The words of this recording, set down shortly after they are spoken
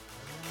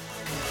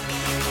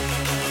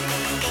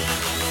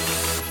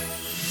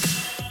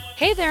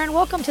Hey there, and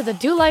welcome to the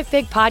Do Life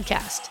Big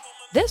podcast.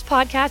 This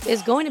podcast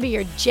is going to be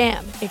your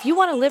jam if you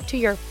want to live to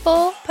your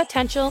full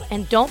potential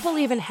and don't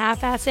believe in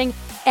half-assing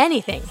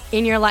anything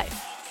in your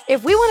life.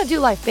 If we want to do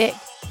life big,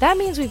 that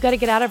means we've got to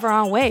get out of our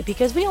own way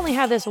because we only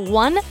have this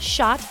one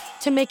shot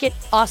to make it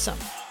awesome.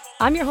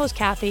 I'm your host,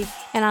 Kathy,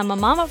 and I'm a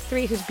mom of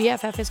three whose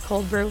BFF is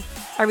cold brew,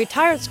 a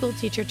retired school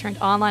teacher turned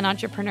online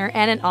entrepreneur,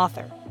 and an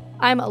author.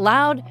 I'm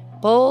loud,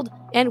 bold,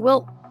 and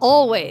will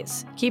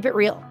always keep it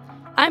real.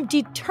 I'm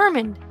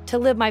determined to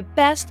live my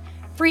best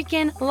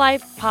freaking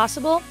life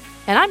possible,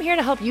 and I'm here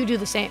to help you do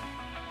the same.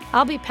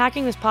 I'll be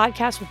packing this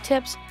podcast with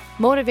tips,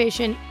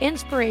 motivation,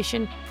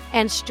 inspiration,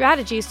 and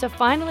strategies to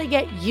finally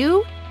get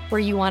you where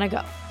you want to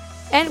go.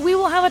 And we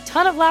will have a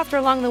ton of laughter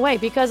along the way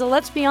because,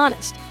 let's be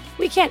honest,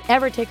 we can't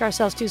ever take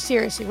ourselves too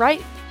seriously,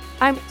 right?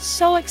 I'm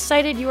so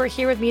excited you are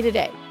here with me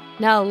today.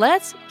 Now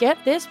let's get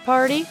this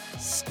party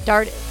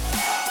started.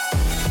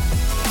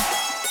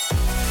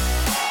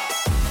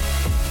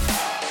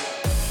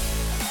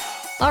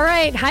 All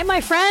right. Hi,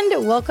 my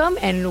friend. Welcome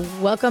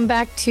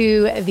back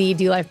to the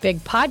Do Life Big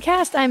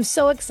podcast. I'm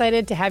so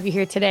excited to have you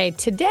here today.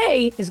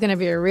 Today is going to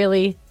be a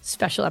really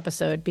special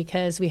episode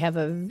because we have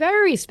a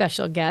very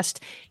special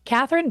guest.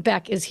 Katherine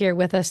Beck is here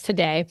with us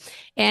today.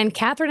 And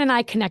Katherine and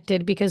I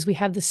connected because we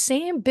have the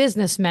same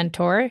business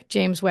mentor,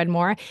 James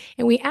Wedmore,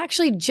 and we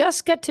actually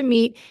just got to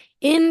meet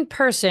in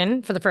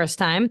person for the first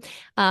time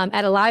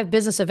at a live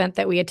business event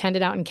that we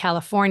attended out in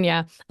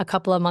California a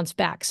couple of months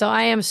back. So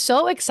I am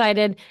so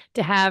excited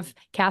to have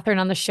Katherine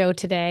on the show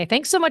today.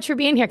 Thanks so much for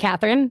being here,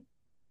 Katherine.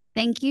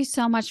 Thank you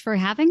so much for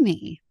having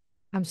me.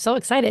 I'm so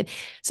excited.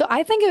 So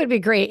I think it would be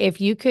great if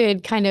you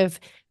could kind of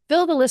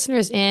fill the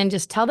listeners in,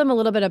 just tell them a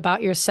little bit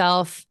about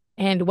yourself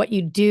and what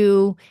you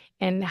do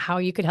and how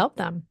you could help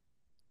them.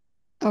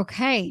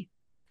 Okay,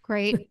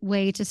 great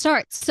way to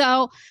start.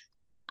 So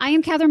I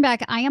am Katherine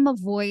Beck. I am a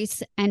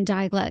voice and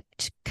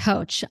dialect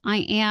coach.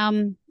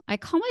 I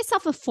call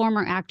myself a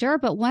former actor,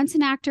 but once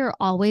an actor,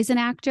 always an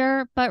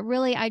actor. But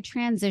really, I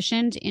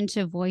transitioned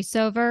into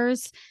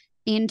voiceovers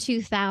in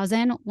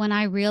 2000 when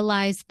I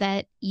realized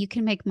that you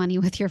can make money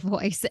with your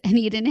voice and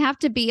you didn't have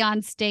to be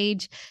on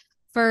stage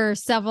for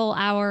several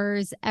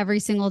hours every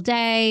single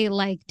day,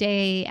 like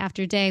day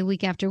after day,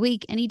 week after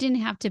week. And you didn't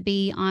have to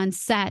be on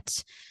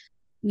set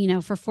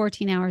for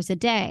 14 hours a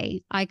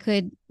day. I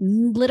could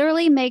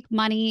literally make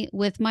money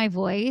with my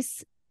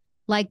voice.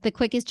 Like the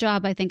quickest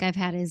job I think I've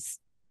had is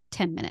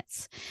 10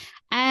 minutes.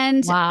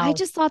 And Wow. I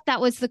just thought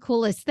that was the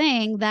coolest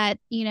thing that,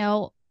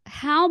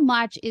 how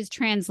much is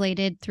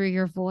translated through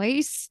your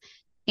voice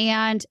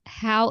and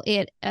how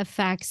it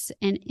affects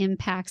and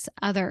impacts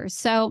others.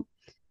 So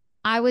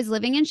I was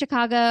living in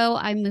Chicago.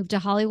 I moved to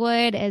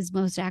Hollywood, as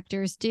most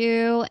actors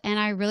do. And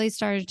I really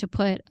started to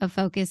put a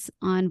focus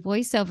on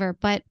voiceover.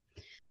 But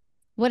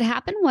what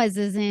happened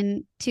is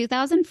in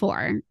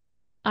 2004,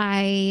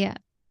 I,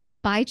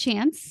 by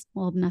chance,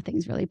 well,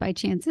 nothing's really by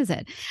chance, is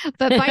it?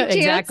 But by chance,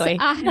 Exactly.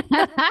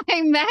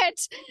 I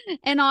met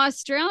an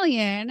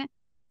Australian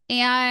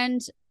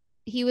and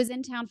he was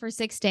in town for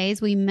 6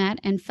 days. We met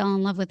and fell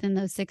in love within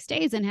those 6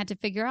 days and had to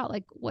figure out,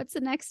 what's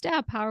the next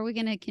step? How are we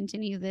going to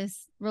continue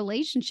this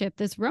relationship,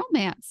 this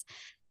romance?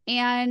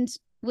 And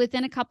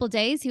within a couple of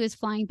days, he was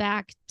flying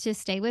back to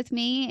stay with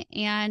me.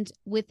 And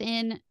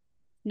within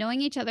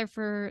knowing each other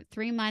for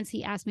 3 months,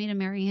 he asked me to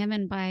marry him.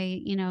 And by,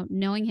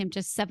 knowing him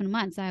just 7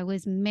 months, I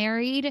was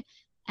married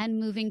and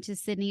moving to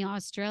Sydney,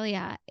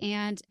 Australia,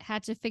 and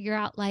had to figure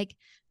out,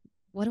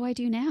 what do I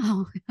do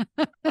now?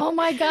 Oh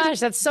my gosh,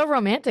 that's so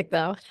romantic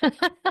though.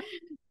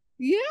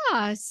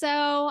 Yeah.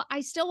 So I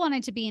still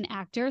wanted to be an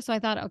actor. So I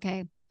thought,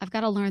 okay, I've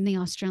got to learn the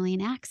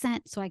Australian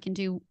accent so I can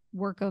do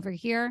work over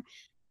here.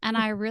 And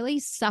I really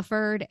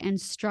suffered and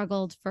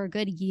struggled for a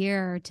good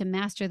year to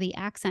master the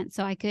accent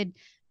so I could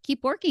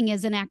keep working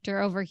as an actor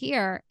over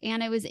here.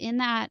 And it was in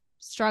that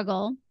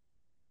struggle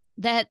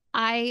that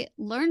I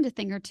learned a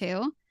thing or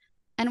two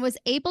and was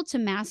able to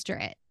master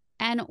it.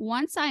 And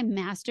once I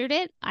mastered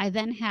it, I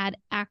then had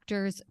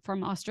actors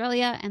from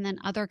Australia and then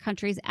other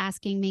countries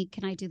asking me,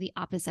 can I do the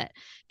opposite?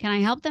 Can I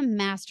help them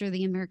master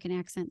the American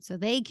accent so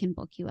they can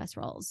book US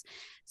roles?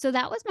 So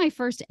that was my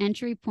first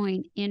entry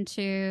point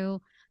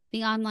into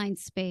the online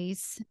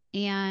space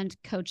and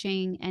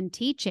coaching and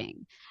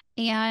teaching.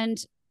 And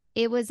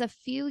it was a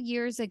few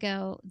years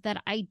ago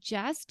that I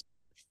just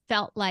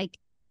felt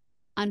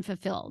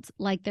unfulfilled,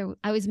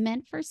 I was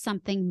meant for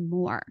something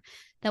more.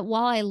 That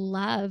while I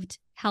loved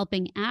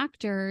helping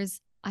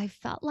actors, I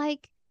felt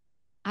like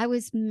I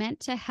was meant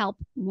to help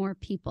more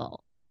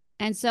people.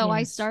 And so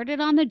I started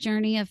on the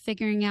journey of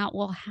figuring out,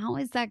 well, how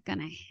is that going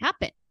to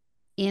happen?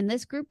 In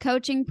this group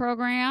coaching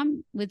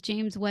program with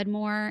James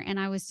Wedmore, and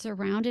I was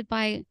surrounded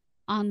by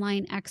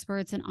online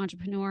experts and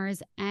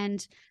entrepreneurs,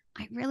 and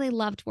I really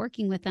loved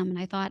working with them. And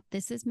I thought,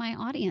 this is my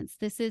audience.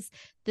 This is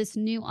this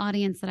new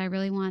audience that I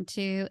really want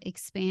to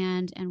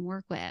expand and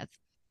work with.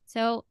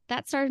 So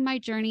that started my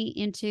journey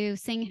into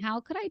seeing how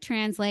could I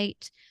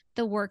translate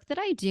the work that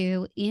I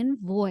do in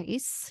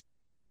voice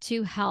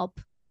to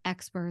help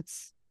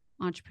experts,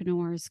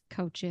 entrepreneurs,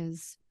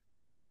 coaches,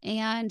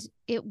 And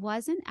it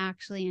wasn't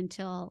actually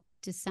until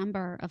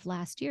December of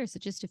last year, so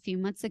just a few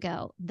months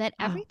ago, that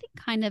everything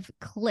kind of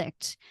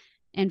clicked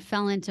and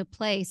fell into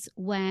place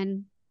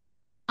when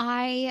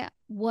I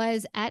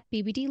was at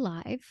BBD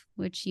Live,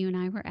 which you and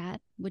I were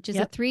at, which is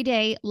a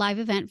 3-day live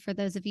event for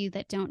those of you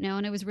that don't know.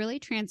 And it was really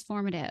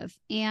transformative.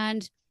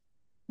 And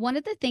one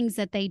of the things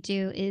that they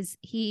do is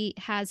he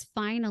has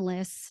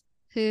finalists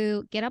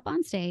who get up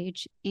on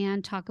stage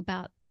and talk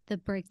about the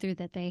breakthrough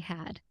that they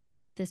had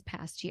this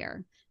past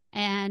year.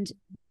 And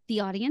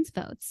the audience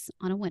votes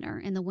on a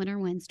winner, and the winner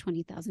wins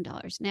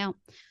 $20,000. Now,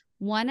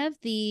 one of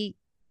the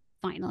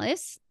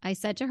finalists, I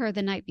said to her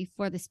the night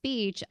before the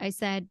speech, I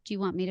said, do you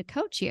want me to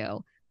coach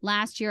you?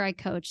 Last year, I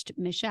coached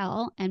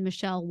Michelle, and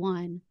Michelle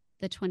won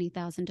the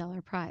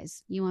 $20,000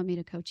 prize. You want me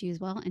to coach you as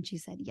well? And she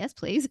said, yes,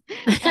 please.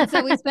 And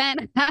so we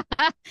spent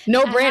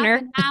no brainer.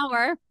 Half an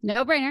hour,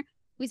 no brainer.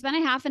 We spent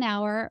a half an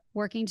hour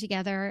working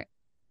together,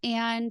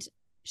 and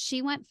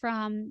she went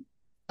from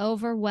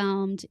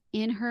overwhelmed,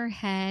 in her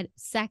head,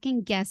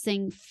 second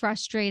guessing,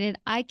 frustrated,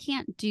 I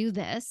can't do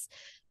this,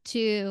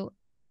 to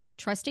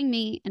trusting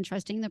me and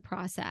trusting the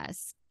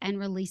process and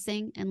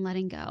releasing and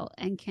letting go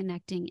and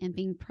connecting and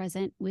being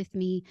present with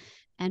me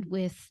and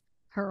with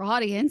her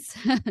audience.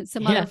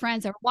 Some other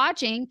friends are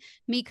watching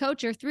me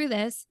coach her through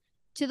this,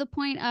 to the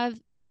point of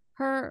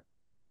her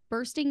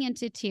bursting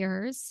into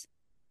tears,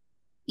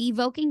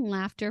 evoking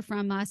laughter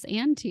from us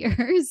and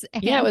tears.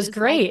 And it was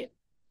great.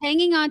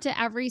 Hanging on to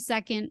every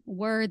second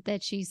word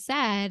that she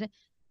said.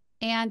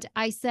 And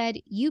I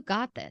said, you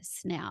got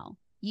this now.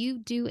 You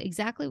do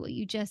exactly what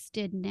you just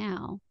did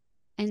now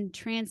and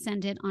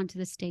transcend it onto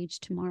the stage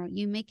tomorrow.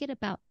 You make it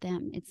about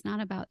them. It's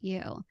not about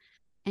you.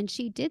 And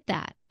she did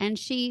that. And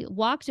she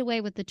walked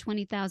away with the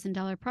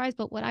 $20,000 prize.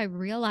 But what I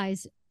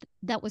realized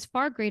that was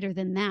far greater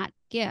than that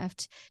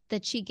gift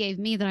that she gave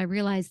me, that I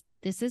realized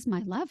this is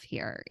my love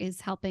here,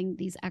 is helping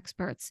these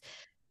experts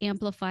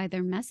amplify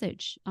their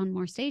message on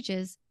more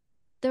stages.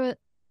 The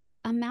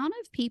amount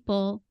of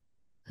people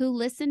who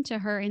listened to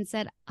her and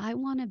said, I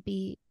want to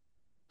be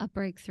a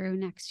breakthrough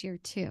next year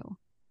too.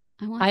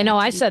 I know,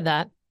 I said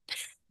that.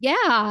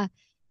 Yeah.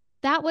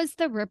 That was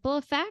the ripple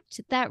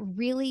effect that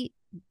really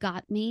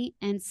got me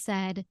and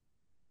said,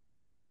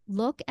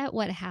 look at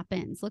what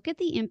happens. Look at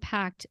the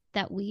impact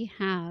that we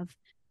have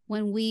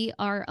when we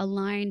are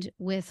aligned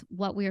with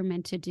what we are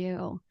meant to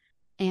do,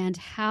 and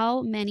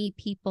how many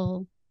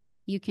people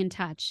you can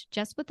touch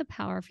just with the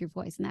power of your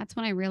voice. And that's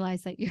when I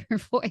realized that your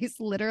voice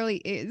literally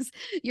is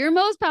your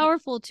most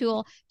powerful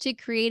tool to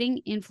creating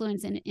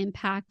influence and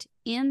impact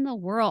in the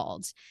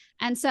world.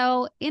 And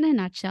so in a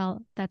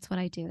nutshell, that's what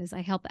I do, is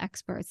I help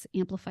experts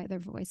amplify their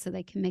voice so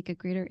they can make a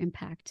greater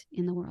impact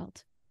in the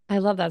world. I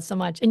love that so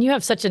much. And you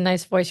have such a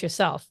nice voice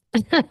yourself.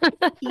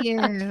 Thank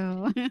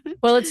you.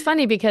 Well, it's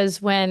funny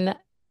because when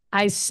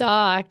I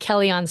saw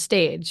Kelly on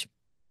stage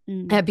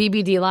at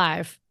BBD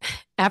Live,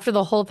 after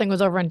the whole thing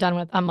was over and done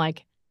with, I'm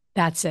like,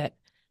 that's it.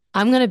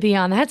 I'm going to be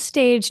on that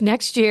stage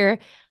next year.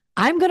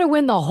 I'm going to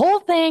win the whole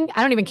thing.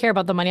 I don't even care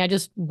about the money. I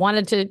just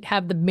wanted to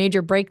have the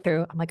major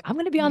breakthrough. I'm like, I'm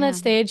going to be on that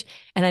stage,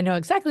 and I know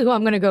exactly who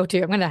I'm going to go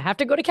to. I'm going to have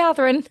to go to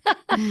Katherine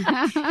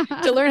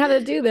to learn how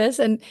to do this.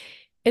 And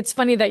it's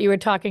funny that you were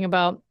talking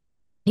about,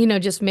 you know,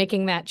 just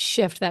making that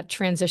shift, that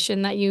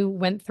transition that you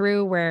went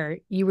through, where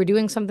you were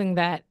doing something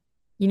that,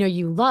 you know,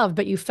 you love,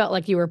 but you felt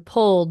like you were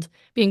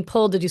being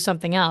pulled to do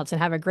something else and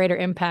have a greater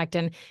impact.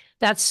 And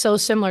that's so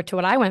similar to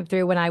what I went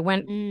through when I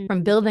went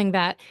from building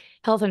that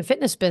health and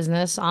fitness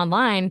business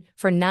online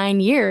for 9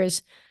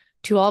 years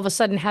to all of a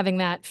sudden having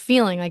that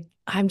feeling like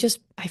I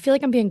feel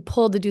like I'm being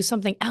pulled to do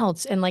something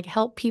else and like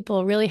help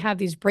people really have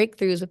these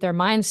breakthroughs with their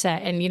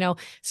mindset and, you know,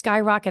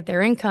 skyrocket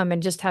their income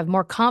and just have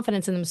more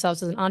confidence in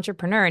themselves as an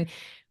entrepreneur.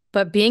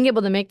 But being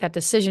able to make that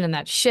decision and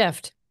that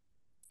shift,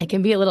 it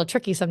can be a little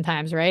tricky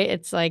sometimes, right?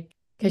 It's like,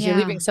 because you're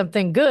leaving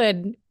something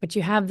good, but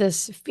you have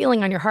this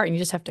feeling on your heart and you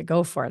just have to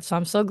go for it. So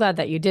I'm so glad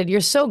that you did. You're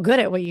so good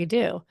at what you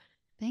do.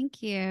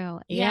 Thank you.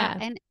 Yeah.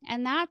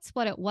 And that's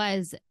what it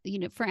was, you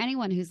know, for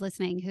anyone who's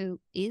listening, who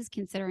is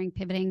considering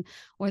pivoting,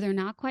 or they're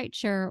not quite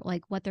sure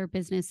like what their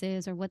business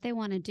is or what they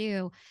want to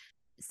do.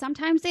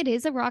 Sometimes it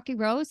is a rocky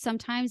road.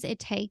 Sometimes it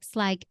takes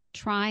like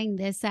trying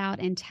this out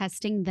and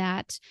testing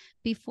that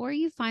before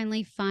you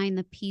finally find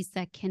the piece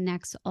that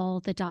connects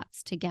all the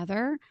dots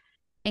together.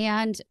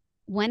 And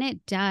when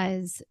it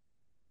does,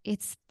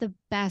 it's the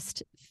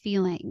best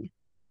feeling.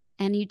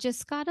 And you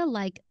just got to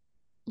like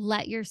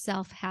let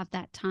yourself have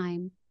that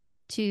time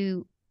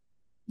to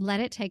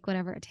let it take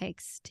whatever it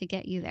takes to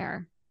get you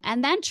there.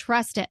 And then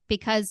trust it,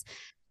 because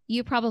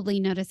you probably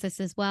notice this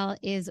as well,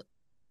 is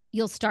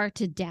you'll start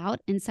to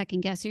doubt and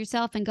second guess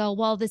yourself and go,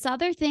 well, this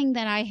other thing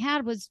that I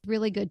had was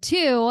really good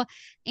too.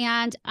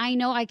 And I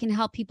know I can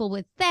help people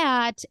with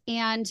that.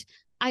 And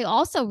I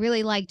also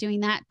really like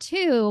doing that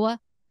too.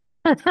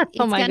 It's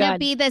going to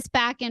be this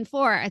back and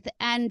forth.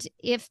 And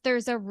if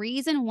there's a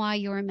reason why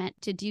you're meant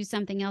to do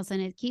something else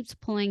and it keeps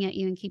pulling at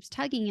you and keeps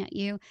tugging at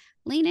you,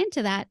 lean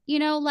into that. You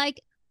know,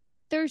 like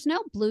there's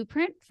no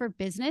blueprint for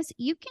business.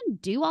 You can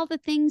do all the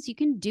things, you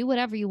can do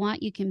whatever you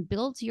want, you can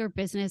build your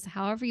business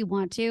however you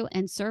want to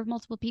and serve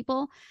multiple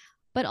people.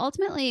 But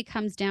ultimately, it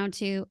comes down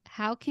to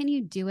how can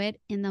you do it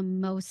in the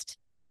most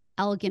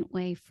elegant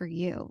way for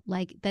you?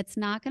 Like, that's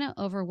not going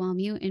to overwhelm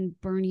you and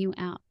burn you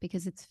out,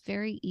 because it's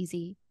very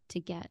easy to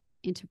get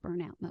into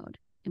burnout mode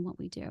in what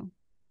we do.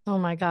 Oh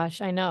my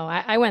gosh, I know.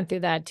 I went through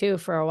that too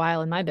for a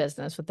while in my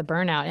business with the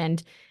burnout.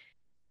 And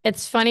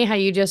it's funny how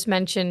you just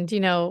mentioned,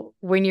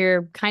 when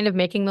you're kind of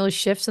making those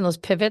shifts and those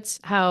pivots,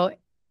 how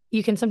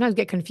you can sometimes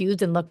get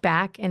confused and look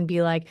back and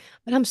be like,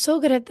 but I'm so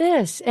good at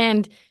this.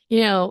 And,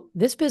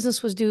 this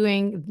business was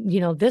doing,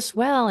 this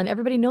well, and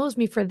everybody knows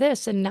me for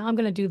this. And now I'm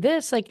going to do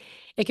this. Like,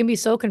 it can be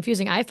so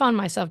confusing. I found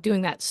myself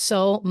doing that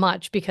so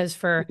much because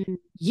for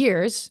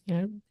years,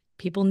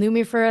 people knew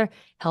me for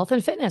health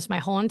and fitness. My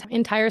whole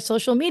entire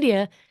social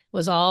media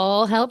was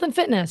all health and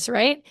fitness,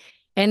 right?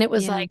 And it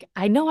was like,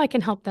 I know I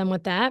can help them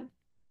with that.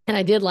 And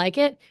I did like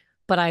it,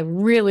 but I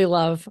really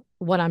love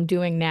what I'm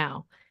doing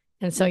now.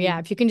 And so, yeah,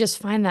 if you can just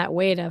find that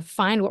way to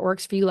find what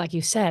works for you, like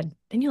you said,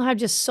 then you'll have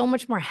just so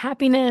much more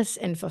happiness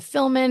and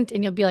fulfillment.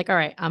 And you'll be like, all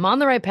right, I'm on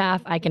the right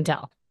path. I can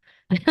tell.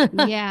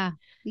 Yeah.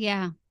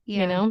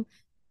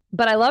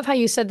 But I love how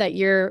you said that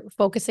you're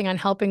focusing on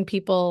helping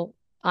people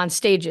on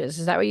stages.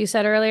 Is that what you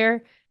said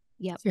earlier?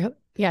 Yep.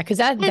 Yeah, because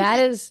that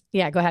is,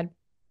 yeah, go ahead.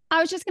 I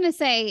was just going to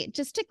say,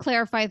 just to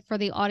clarify for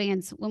the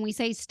audience, when we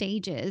say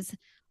stages,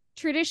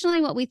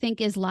 traditionally what we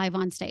think is live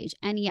on stage.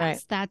 And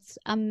yes, that's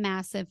a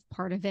massive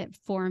part of it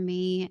for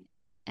me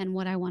and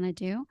what I want to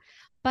do.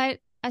 But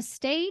a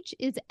stage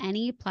is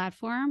any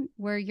platform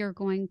where you're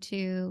going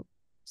to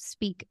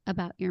speak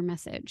about your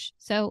message.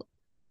 So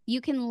you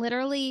can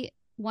literally,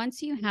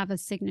 once you have a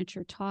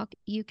signature talk,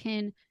 you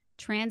can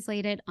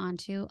translate it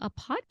onto a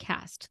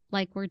podcast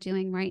like we're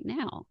doing right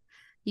now.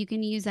 You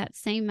can use that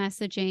same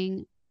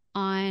messaging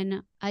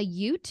on a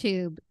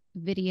YouTube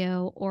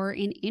video or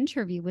an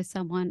interview with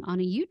someone on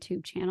a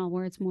YouTube channel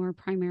where it's more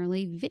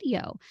primarily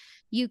video.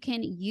 You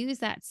can use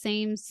that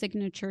same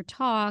signature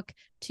talk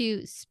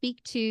to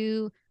speak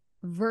to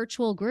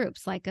virtual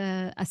groups like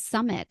a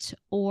summit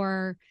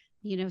or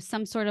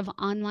some sort of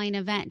online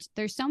event.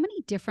 There's so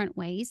many different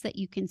ways that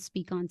you can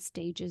speak on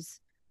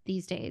stages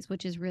these days,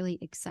 which is really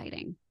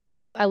exciting.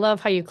 I love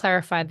how you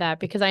clarified that,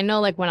 because I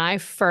know, like, when I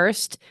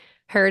first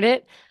heard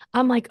it,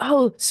 I'm like,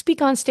 oh,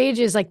 speak on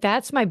stages. Like,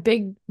 that's my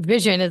big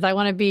vision, is I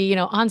want to be,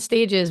 on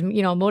stages,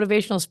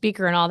 motivational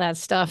speaker and all that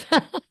stuff.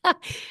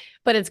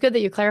 But it's good that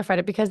you clarified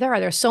it, because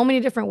there's so many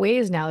different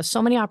ways now. There's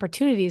so many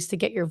opportunities to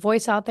get your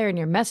voice out there and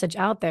your message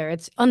out there.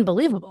 It's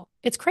unbelievable.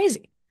 It's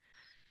crazy.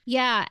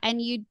 Yeah.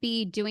 And you'd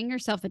be doing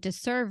yourself a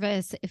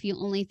disservice if you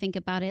only think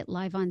about it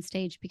live on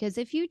stage, because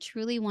if you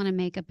truly want to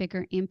make a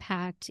bigger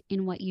impact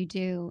in what you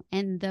do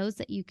and those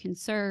that you can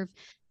serve,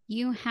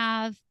 you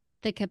have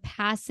the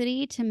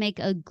capacity to make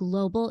a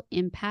global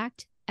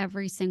impact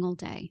every single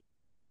day.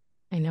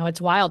 I know,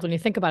 it's wild when you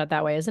think about it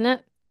that way, isn't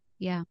it?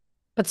 Yeah.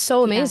 But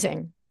so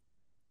amazing.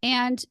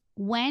 Yeah. And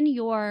when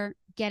you're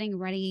getting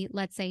ready,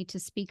 let's say, to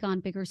speak on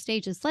bigger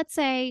stages, let's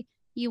say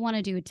you want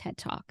to do a TED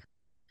Talk.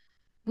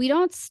 We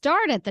don't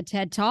start at the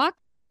TED Talk.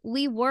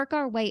 We work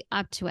our way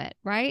up to it,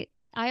 right?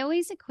 I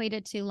always equate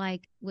it to,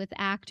 like, with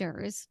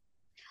actors.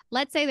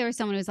 Let's say there was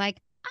someone who's like,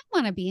 I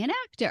want to be an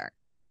actor.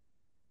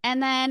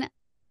 And then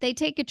they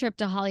take a trip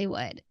to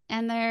Hollywood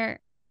and they're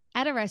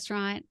at a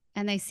restaurant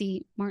and they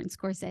see Martin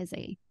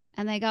Scorsese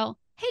and they go,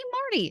 hey,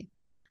 Marty,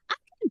 I'm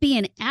going to be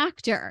an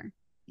actor.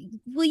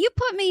 Will you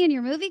put me in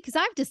your movie? Because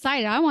I've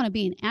decided I want to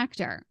be an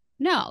actor.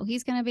 No,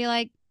 he's going to be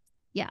like,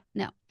 yeah,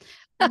 no.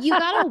 You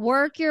got to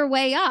work your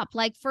way up.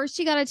 Like, first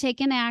you got to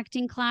take an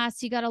acting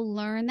class. You got to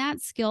learn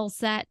that skill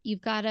set.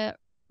 You've got to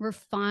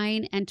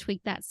refine and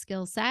tweak that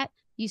skill set.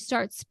 You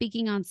start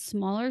speaking on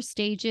smaller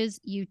stages.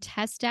 You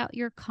test out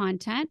your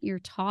content, your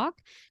talk,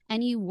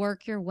 and you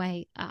work your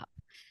way up.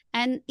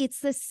 And it's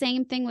the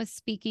same thing with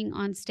speaking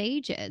on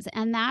stages.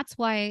 And that's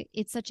why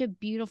it's such a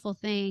beautiful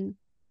thing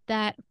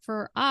that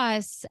for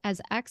us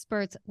as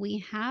experts, we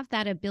have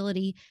that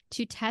ability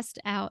to test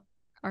out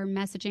our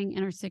messaging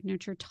and our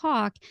signature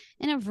talk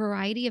in a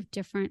variety of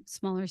different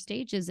smaller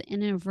stages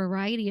in a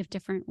variety of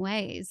different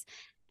ways.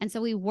 And so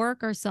we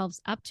work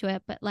ourselves up to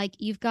it. But, like,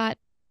 you've got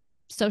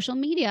social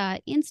media,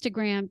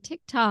 Instagram,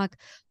 TikTok,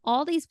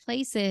 all these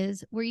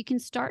places where you can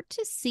start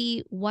to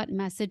see what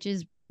message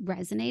is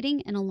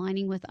resonating and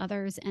aligning with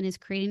others and is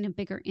creating a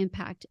bigger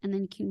impact. And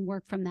then you can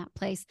work from that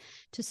place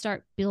to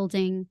start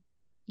building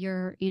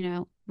your,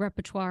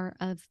 repertoire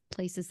of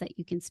places that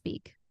you can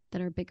speak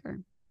that are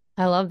bigger.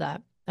 I love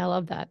that. I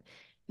love that.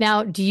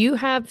 Now, do you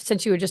have,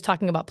 since you were just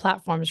talking about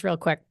platforms real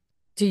quick,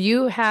 do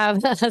you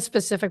have a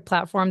specific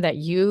platform that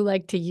you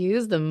like to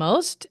use the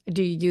most?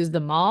 Do you use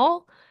them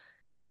all?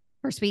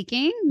 For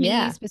speaking,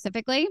 me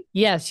specifically?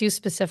 Yes, you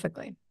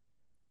specifically.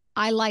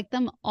 I like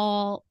them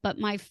all, but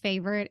my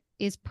favorite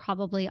is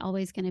probably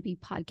always going to be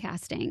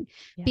podcasting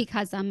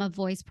because I'm a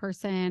voice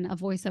person, a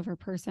voiceover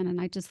person,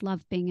 and I just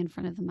love being in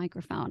front of the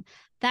microphone.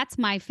 That's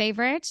my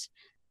favorite.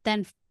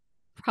 Then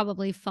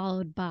probably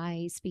followed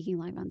by speaking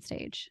live on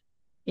stage.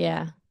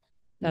 Yeah.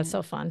 That's Yeah.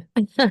 so fun.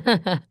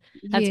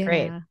 That's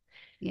great. Yeah.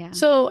 Yeah.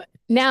 So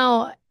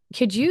now,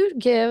 could you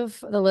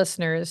give the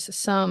listeners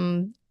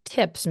some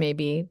tips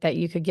maybe that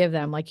you could give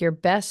them, like your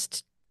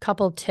best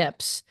couple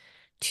tips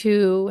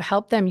to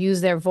help them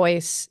use their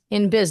voice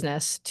in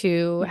business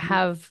to Mhm.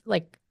 have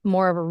like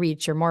more of a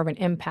reach or more of an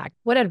impact?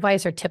 What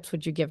advice or tips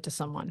would you give to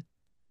someone?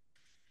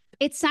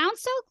 It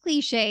sounds so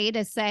cliche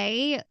to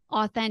say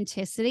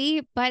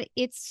authenticity, but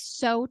it's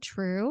so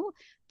true.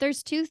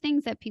 There's two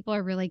things that people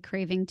are really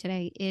craving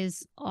today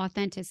is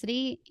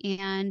authenticity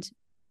and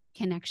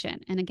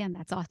connection. And again,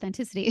 that's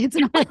authenticity. It's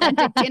an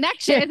authentic Yeah.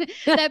 connection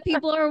that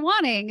people are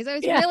wanting. So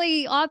it's Yeah.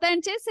 really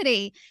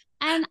authenticity.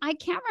 And I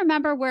can't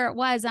remember where it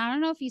was. I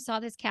don't know if you saw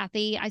this,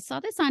 Kathy. I saw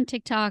this on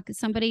TikTok.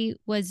 Somebody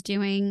was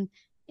doing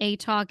a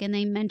talk and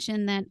they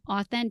mentioned that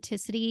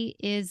authenticity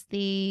is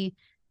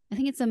I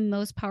think it's the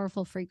most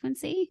powerful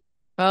frequency.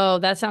 Oh,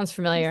 that sounds You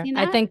familiar. seen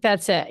I that? think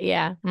that's it.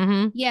 Yeah.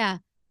 Hmm. Yeah.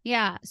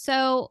 Yeah.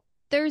 So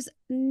there's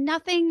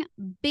nothing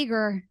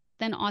bigger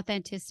than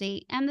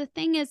authenticity. And the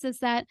thing is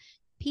that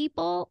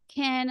people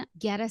can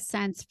get a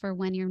sense for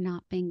when you're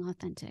not being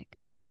authentic.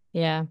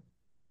 Yeah.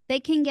 They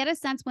can get a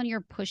sense when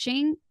you're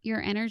pushing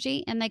your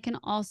energy, and they can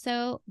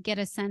also get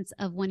a sense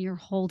of when you're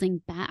holding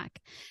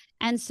back.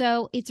 And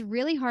so it's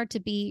really hard to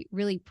be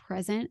really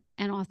present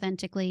and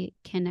authentically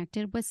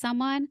connected with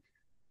someone,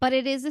 but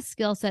it is a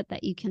skill set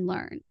that you can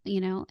learn,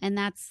 and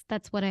that's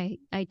what I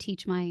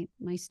teach my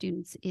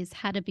students is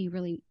how to be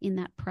really in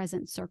that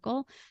present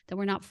circle, that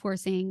we're not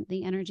forcing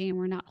the energy and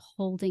we're not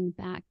holding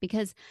back,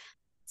 because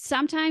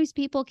sometimes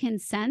people can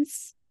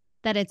sense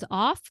that it's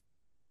off,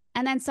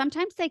 and then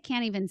sometimes they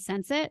can't even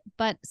sense it,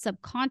 but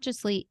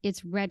subconsciously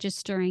it's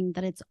registering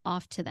that it's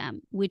off to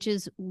them, which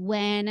is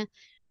when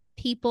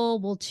people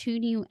will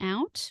tune you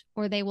out,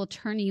 or they will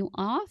turn you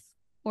off,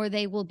 or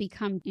they will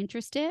become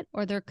interested,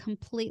 or they're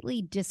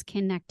completely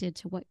disconnected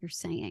to what you're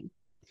saying,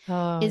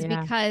 Oh, is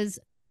yeah. because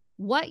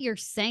what you're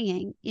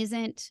saying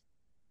isn't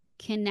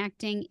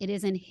connecting, it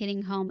isn't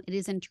hitting home, it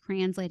isn't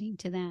translating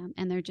to them.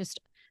 And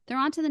they're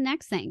on to the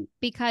next thing,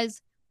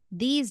 because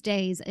these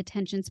days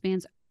attention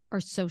spans are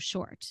so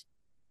short.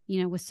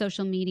 With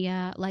social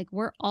media, like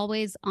we're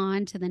always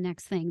on to the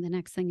next thing, the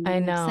next thing, the I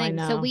next know. I thing.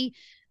 So know.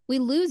 we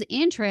lose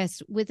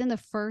interest within the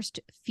first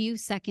few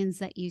seconds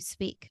that you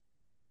speak.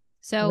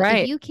 So if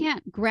Right. you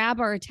can't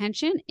grab our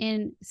attention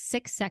in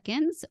 6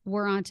 seconds,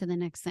 we're on to the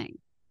next thing.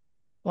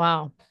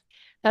 Wow.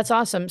 That's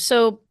awesome.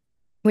 So,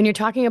 when you're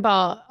talking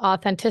about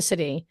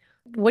authenticity,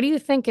 what do you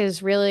think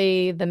is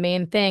really the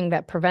main thing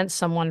that prevents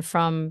someone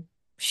from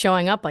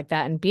showing up like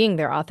that and being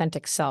their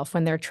authentic self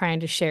when they're trying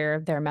to share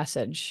their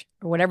message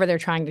or whatever they're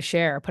trying to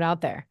share or put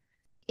out there?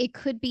 It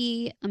could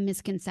be a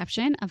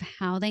misconception of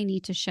how they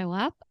need to show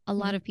up. A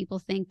lot Mhm. of people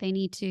think they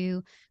need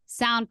to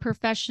sound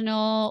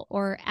professional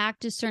or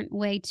act a certain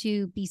way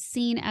to be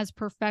seen as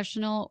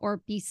professional or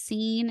be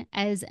seen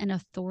as an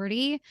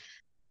authority.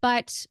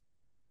 But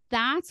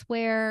that's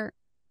where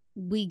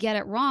we get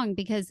it wrong,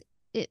 because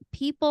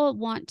people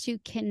want to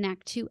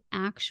connect to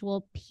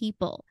actual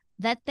people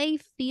that they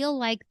feel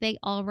like they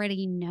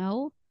already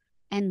know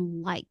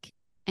and like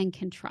and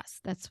can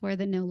trust. That's where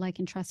the know, like,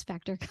 and trust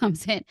factor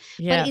comes in.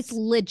 But it's Yes.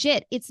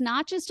 legit. It's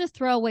not just a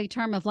throwaway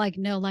term of like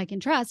know, like,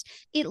 and trust.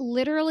 It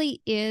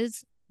literally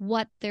is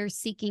what they're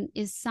seeking,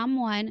 is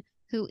someone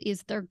who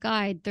is their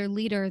guide, their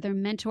leader, their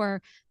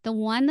mentor, the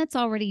one that's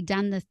already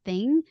done the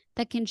thing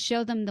that can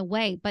show them the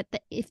way. But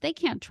if they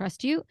can't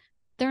trust you,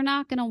 they're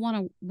not going to want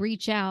to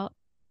reach out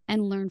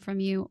and learn from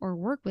you or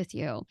work with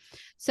you.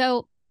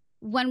 So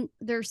when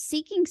they're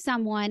seeking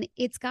someone,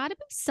 it's got to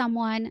be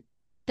someone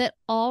that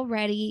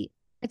already,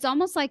 it's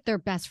almost like their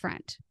best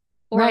friend,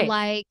 or Right.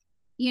 like,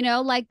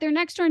 like their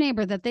next door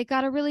neighbor that they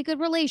got a really good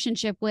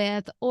relationship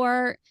with,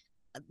 or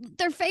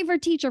their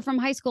favorite teacher from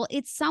high school.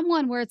 It's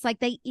someone where it's like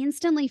they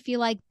instantly feel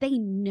like they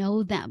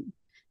know them.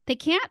 They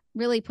can't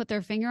really put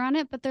their finger on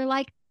it, but they're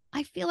like,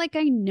 I feel like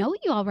I know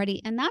you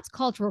already. And that's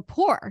called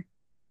rapport.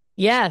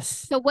 Yes.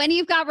 So when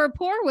you've got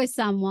rapport with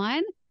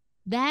someone,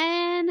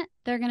 then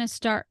they're going to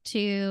start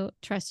to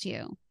trust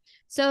you.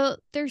 So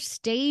there's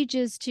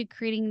stages to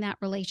creating that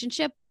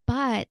relationship.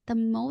 But the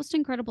most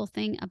incredible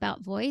thing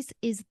about voice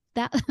is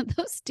that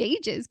those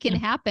stages can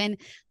happen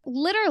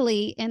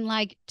literally in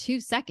like 2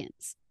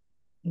 seconds.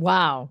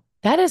 Wow.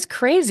 That is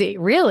crazy.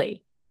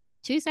 Really.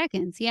 2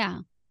 seconds. Yeah.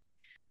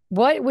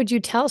 What would you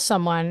tell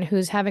someone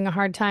who's having a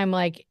hard time,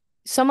 like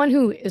someone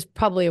who is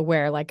probably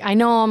aware, like, I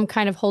know I'm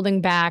kind of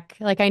holding back.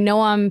 Like, I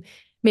know I'm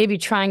maybe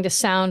trying to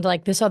sound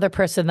like this other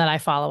person that I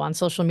follow on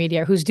social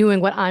media who's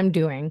doing what I'm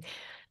doing.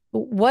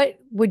 What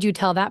would you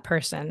tell that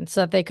person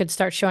so that they could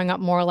start showing up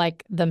more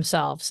like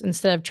themselves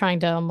instead of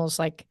trying to almost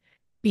like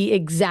be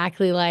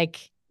exactly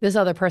like this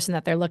other person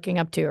that they're looking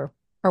up to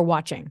or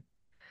watching?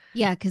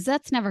 Yeah, because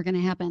that's never going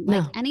to happen.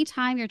 Like No.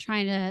 anytime you're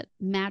trying to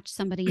match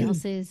somebody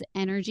else's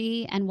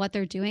energy and what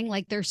they're doing,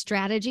 like their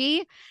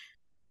strategy,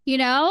 it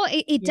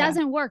Yeah.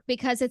 doesn't work,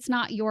 because it's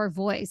not your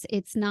voice.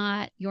 It's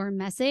not your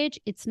message.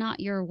 It's not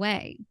your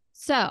way.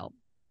 So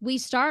we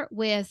start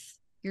with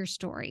your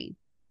story.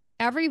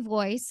 Every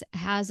voice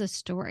has a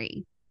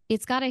story.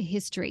 it's got a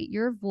history.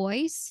 Your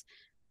voice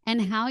and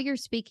how you're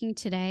speaking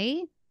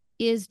today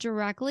is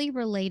directly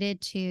related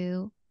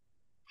to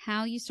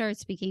how you started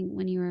speaking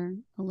when you were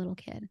a little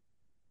kid.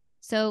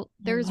 So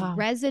there's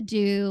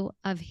residue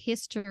of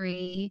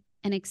history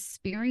and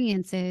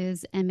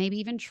experiences and maybe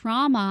even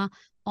trauma.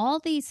 All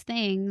these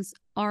things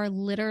are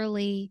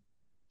literally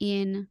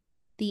in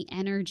the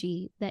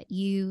energy that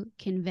you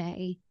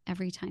convey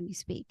every time you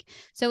speak.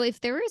 So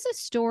if there is a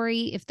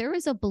story, if there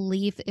is a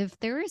belief, if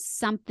there is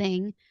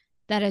something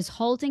that is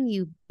holding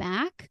you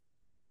back,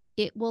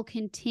 it will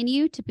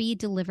continue to be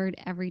delivered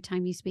every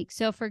time you speak.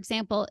 So for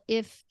example,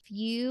 if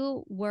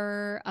you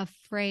were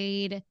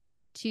afraid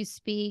to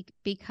speak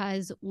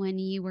because when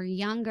you were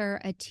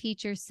younger, a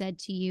teacher said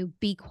to you,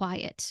 be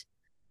quiet.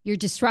 You're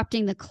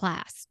disrupting the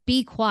class.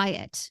 Be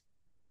quiet.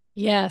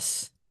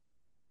 Yes.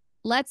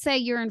 Let's say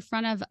you're in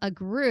front of a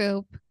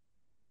group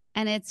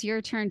and it's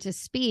your turn to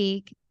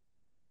speak.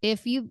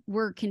 If you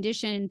were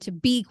conditioned to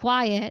be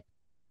quiet,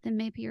 then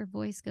maybe your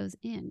voice goes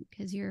in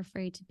because you're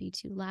afraid to be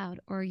too loud,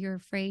 or you're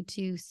afraid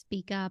to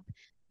speak up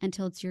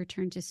until it's your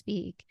turn to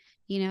speak,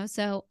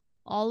 So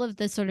all of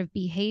the sort of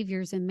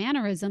behaviors and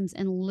mannerisms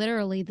and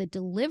literally the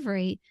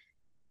delivery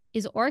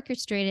is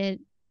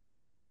orchestrated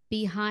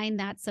behind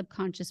that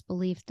subconscious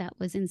belief that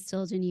was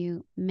instilled in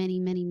you many,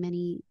 many,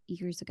 many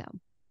years ago.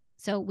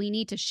 So we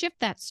need to shift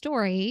that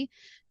story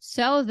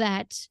so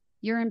that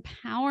you're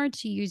empowered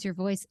to use your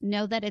voice,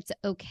 know that it's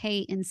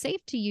okay and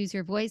safe to use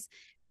your voice,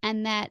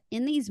 and that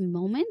in these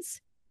moments,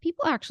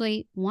 people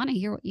actually want to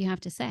hear what you have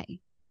to say.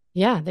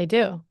 Yeah, they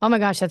do. Oh my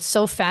gosh, that's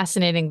so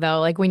fascinating though.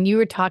 Like when you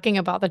were talking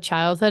about the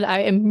childhood, I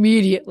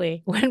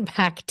immediately went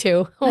back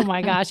to, oh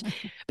my gosh,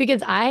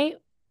 because I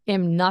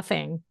am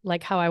nothing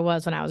like how I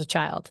was when I was a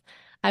child.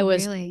 I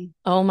was, Really?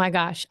 oh my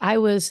gosh, I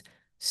was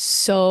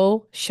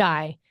so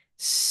shy,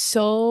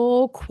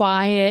 so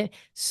quiet,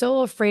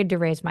 so afraid to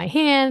raise my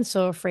hand,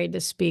 so afraid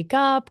to speak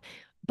up.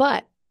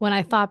 But when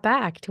I thought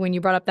back to when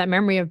you brought up that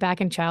memory of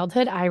back in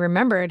childhood, I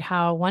remembered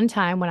how one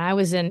time when I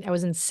was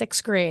in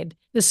sixth grade,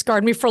 this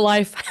scarred me for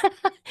life.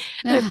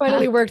 And I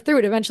finally worked through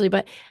it eventually.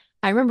 But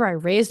I remember I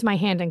raised my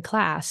hand in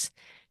class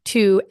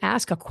to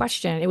ask a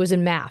question. It was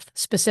in math,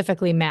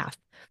 specifically math.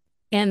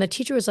 And the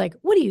teacher was like,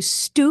 "What are you,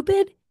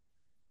 stupid?"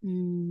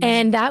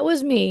 And that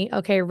was me,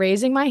 okay,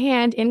 raising my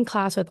hand in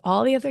class with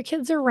all the other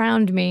kids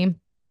around me,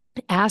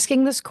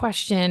 asking this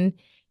question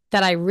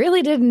that I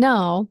really didn't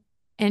know.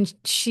 And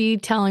she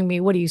telling me,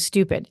 "What are you,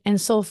 stupid?"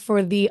 And so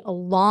for the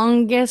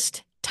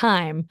longest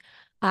time,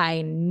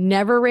 I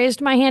never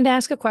raised my hand to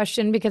ask a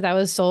question because I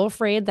was so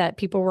afraid that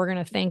people were going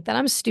to think that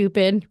I'm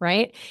stupid,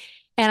 right?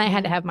 And I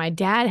had to have my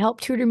dad help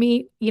tutor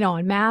me,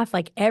 in math,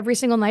 like every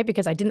single night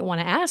because I didn't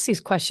want to ask these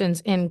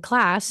questions in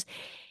class.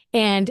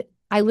 And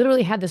I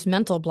literally had this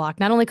mental block.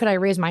 Not only could I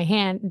raise my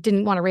hand,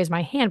 didn't want to raise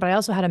my hand, but I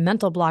also had a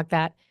mental block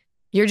that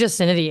you're just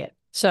an idiot.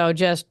 So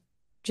just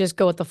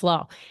go with the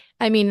flow.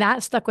 I mean,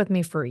 that stuck with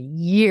me for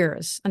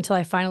years until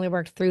I finally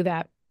worked through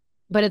that.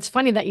 But it's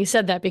funny that you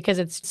said that because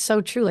it's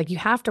so true. Like you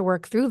have to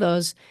work through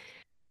those,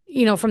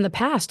 from the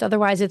past.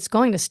 Otherwise, it's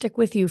going to stick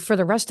with you for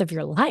the rest of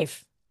your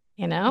life,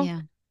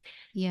 Yeah.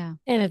 Yeah.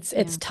 And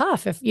it's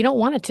tough if you don't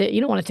want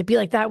it to be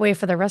like that way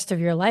for the rest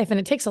of your life. And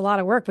it takes a lot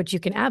of work, but you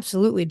can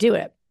absolutely do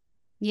it.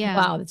 Yeah.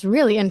 Wow, that's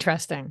really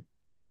interesting.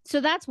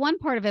 So that's one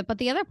part of it. But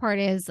the other part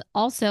is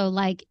also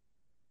like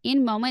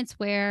in moments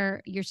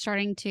where you're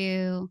starting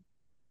to,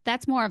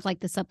 that's more of like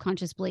the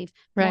subconscious belief,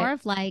 right. More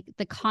of like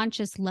the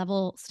conscious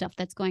level stuff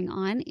that's going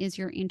on is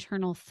your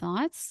internal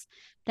thoughts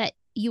that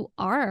you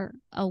are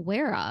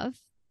aware of,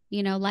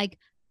 like,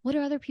 what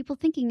are other people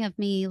thinking of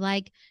me?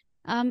 Like,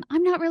 I'm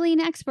not really an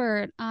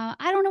expert. I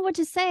don't know what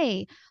to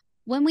say.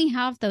 When we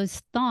have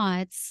those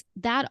thoughts,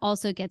 that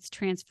also gets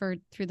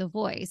transferred through the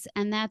voice.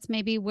 And that's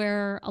maybe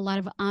where a lot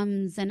of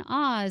ums and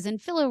ahs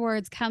and filler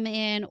words come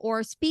in,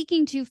 or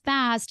speaking too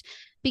fast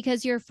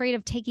because you're afraid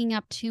of taking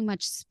up too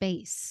much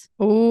space.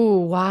 Oh,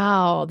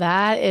 wow.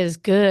 That is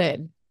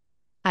good.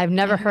 I've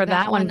never heard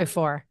that one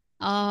before.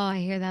 Oh, I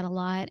hear that a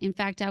lot. In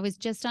fact, I was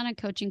just on a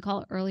coaching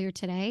call earlier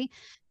today,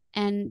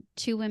 and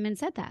two women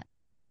said that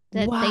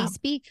wow. They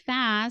speak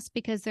fast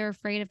because they're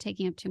afraid of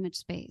taking up too much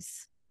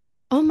space.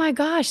 Oh my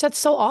gosh, that's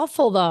so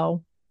awful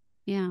though.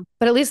 Yeah.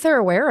 But at least they're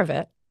aware of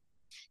it.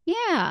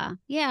 Yeah.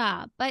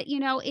 Yeah. But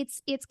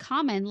it's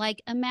common.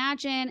 Like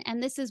imagine,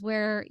 and this is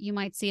where you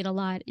might see it a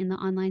lot in the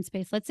online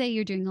space. Let's say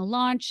you're doing a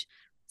launch,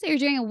 say you're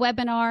doing a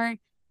webinar,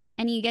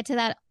 and you get to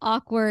that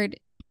awkward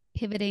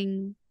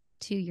pivoting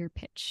to your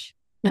pitch.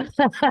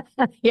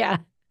 Yeah.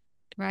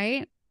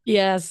 Right?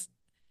 Yes.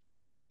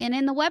 And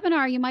in the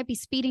webinar, you might be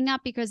speeding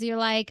up because you're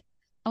like,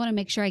 I want to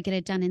make sure I get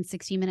it done in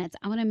 60 minutes.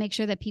 I want to make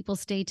sure that people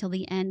stay till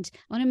the end.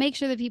 I want to make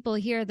sure that people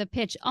hear the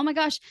pitch. Oh my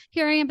gosh,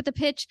 here I am at the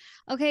pitch.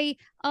 Okay.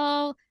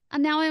 Oh,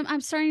 and now I'm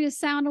starting to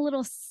sound a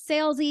little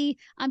salesy.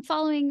 I'm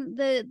following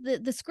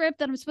the script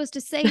that I'm supposed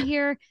to say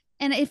here,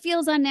 and it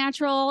feels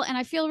unnatural, and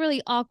I feel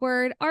really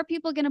awkward. Are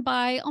people going to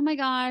buy? Oh my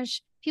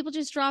gosh, people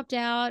just dropped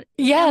out.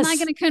 Yes. Am I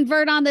going to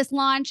convert on this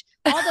launch?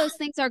 All those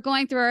things are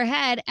going through our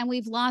head, and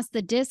we've lost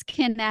the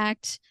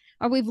disconnect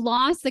or we've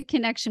lost the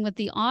connection with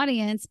the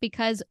audience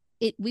because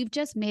we've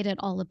just made it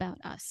all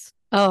about us.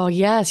 Oh,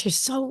 yes, you're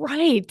so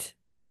right.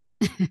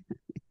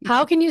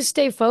 How can you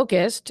stay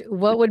focused?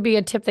 What would be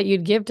a tip that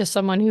you'd give to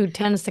someone who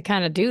tends to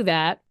kind of do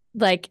that?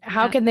 Like,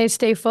 how Yeah. can they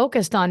stay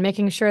focused on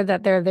making sure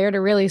that they're there to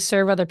really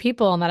serve other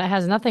people and that it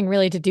has nothing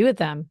really to do with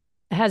them?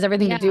 It has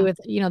everything to do Yeah.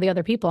 with, the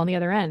other people on the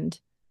other end.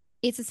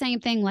 It's the same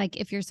thing. Like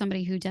if you're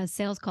somebody who does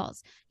sales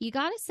calls, you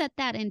got to set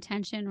that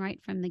intention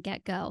right from the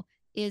get-go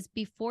is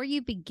before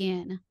you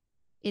begin.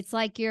 It's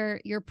like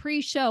your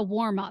pre-show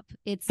warm-up.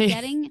 It's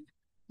getting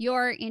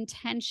your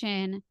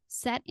intention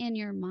set in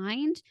your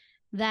mind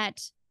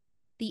that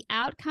the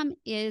outcome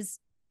is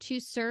to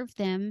serve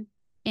them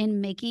in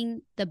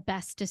making the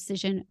best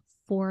decision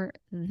for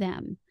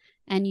them.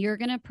 And you're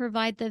going to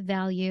provide the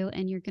value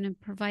and you're going to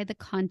provide the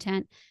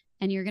content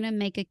and you're going to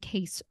make a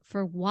case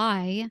for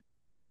why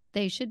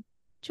they should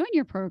join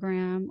your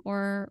program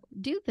or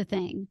do the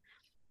thing.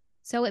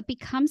 So it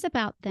becomes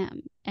about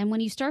them. And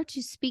when you start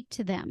to speak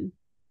to them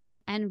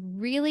and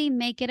really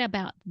make it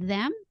about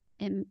them,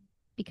 it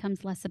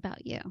becomes less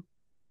about you.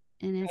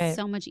 And it's Right.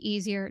 so much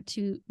easier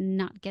to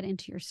not get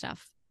into your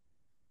stuff.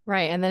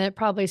 Right. And then it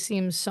probably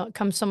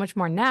comes so much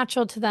more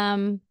natural to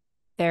them.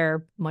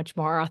 They're much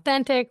more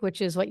authentic,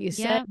 which is what you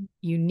said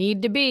you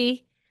need to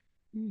be.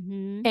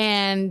 Mm-hmm.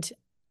 And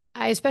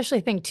I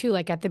especially think too,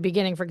 like at the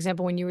beginning, for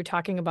example, when you were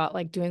talking about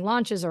like doing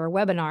launches or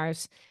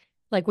webinars,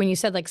 like when you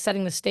said like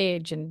setting the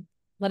stage and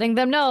letting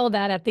them know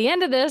that at the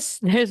end of this,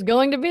 there's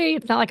going to be,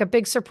 it's not like a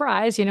big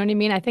surprise. You know what I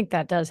mean? I think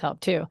that does help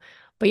too.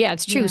 But yeah,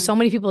 it's true. Yeah. So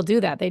many people do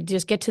that. They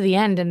just get to the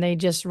end and they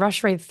just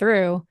rush right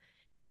through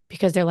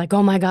because they're like,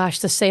 oh my gosh,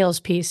 the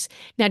sales piece.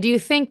 Now, do you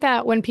think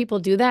that when people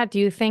do that, do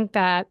you think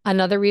that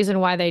another reason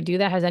why they do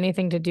that has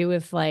anything to do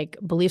with like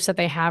beliefs that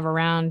they have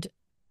around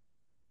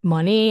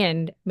money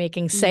and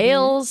making Mm-hmm.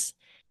 sales?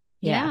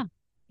 Yeah.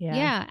 Yeah. Yeah.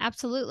 Yeah,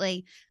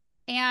 absolutely.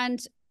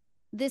 And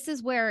this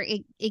is where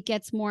it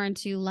gets more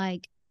into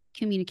like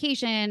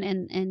communication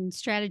and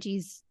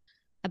strategies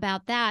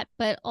about that.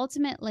 But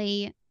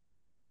ultimately,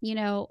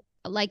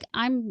 like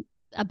I'm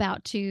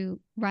about to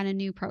run a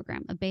new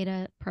program, a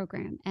beta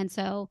program. And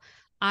so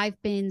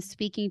I've been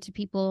speaking to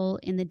people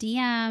in the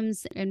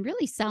DMs and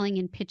really selling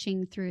and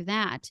pitching through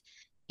that.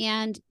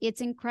 And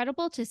it's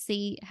incredible to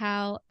see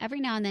how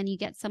every now and then you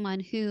get someone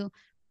who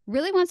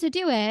really wants to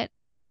do it.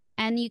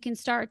 And you can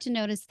start to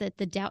notice that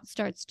the doubt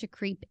starts to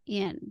creep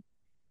in.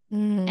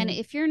 And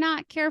if you're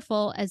not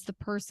careful as the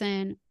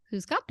person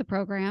who's got the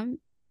program,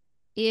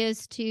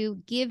 is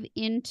to give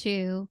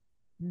into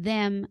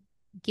them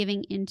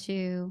giving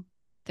into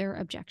their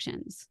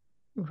objections.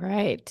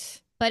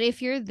 Right. But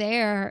if you're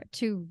there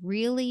to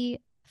really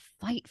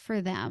fight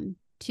for them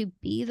to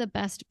be the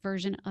best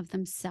version of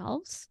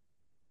themselves,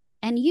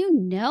 and you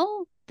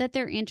know that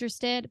they're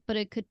interested, but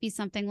it could be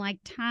something like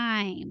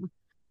time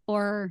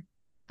or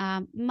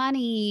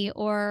money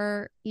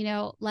or,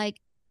 like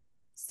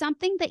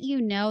something that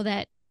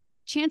that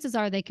chances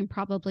are they can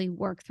probably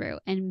work through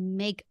and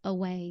make a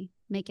way,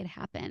 make it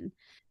happen,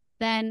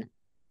 then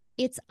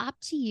it's up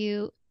to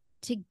you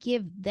to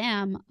give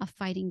them a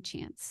fighting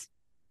chance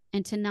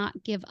and to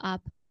not give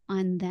up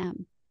on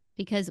them.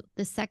 Because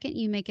the second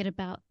you make it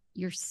about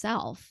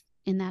yourself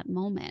in that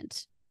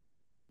moment,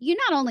 you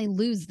not only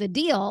lose the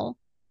deal,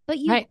 but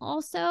you've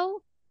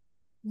also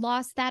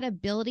lost that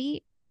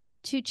ability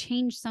to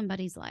change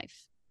somebody's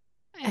life.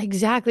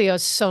 Exactly. Oh,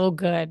 so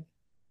good.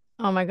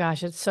 Oh my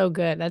gosh, it's so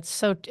good. It's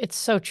so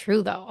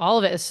true though. All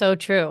of it is so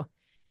true.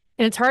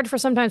 And it's hard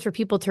sometimes for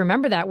people to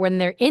remember that when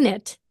they're in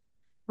it,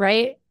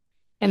 right?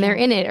 And they're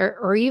Yeah. in it,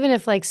 or even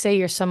if like, say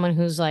you're someone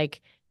who's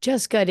like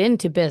just got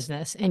into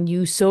business and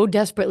you so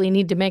desperately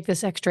need to make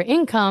this extra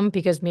income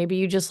because maybe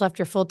you just left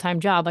your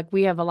full-time job. Like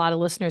we have a lot of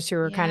listeners who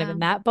are kind of Yeah. in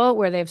that boat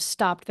where they've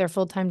stopped their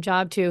full-time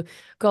job to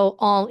go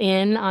all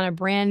in on a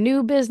brand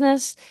new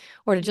business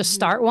or to just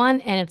start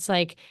one. And it's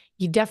like,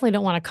 you definitely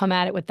don't want to come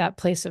at it with that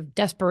place of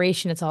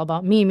desperation. It's all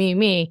about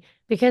me,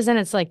 because then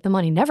it's like the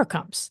money never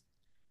comes.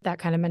 That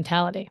kind of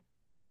mentality.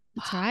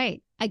 That's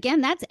right.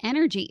 Again, that's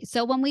energy.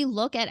 So when we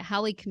look at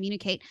how we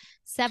communicate,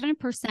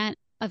 7%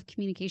 of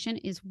communication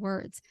is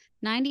words,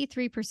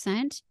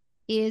 93%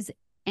 is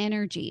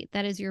energy.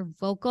 That is your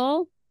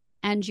vocal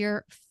and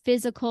your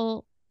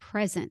physical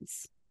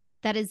presence.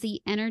 That is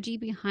the energy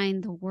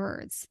behind the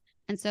words.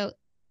 And so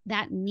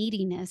that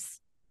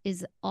neediness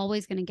is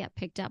always going to get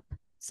picked up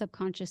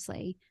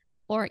subconsciously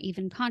or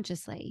even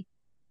consciously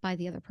by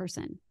the other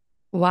person.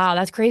 Wow,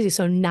 that's crazy.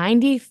 So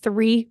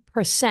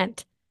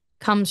 93%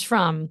 comes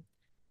from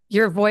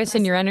your voice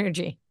and your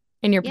energy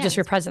and just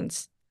your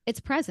presence.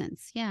 It's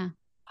presence. Yeah.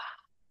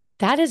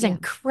 That is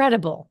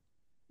incredible.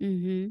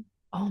 Mm-hmm.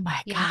 Oh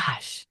my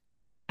gosh.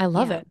 I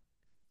love it.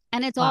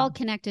 And it's all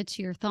connected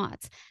to your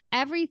thoughts.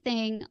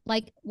 Everything,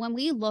 like when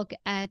we look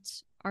at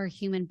our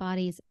human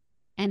bodies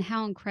and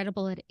how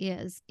incredible it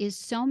is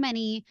so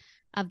many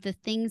of the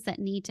things that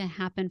need to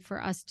happen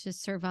for us to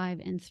survive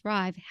and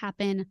thrive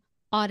happen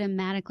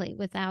automatically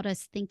without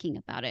us thinking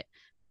about it.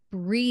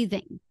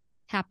 Breathing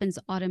happens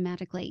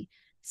automatically.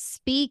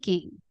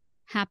 Speaking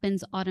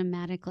happens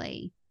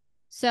automatically.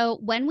 So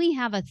when we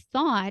have a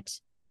thought,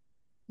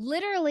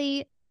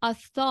 literally a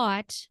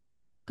thought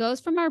goes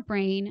from our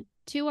brain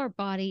to our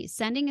body,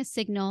 sending a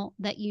signal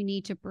that you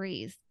need to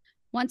breathe.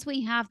 Once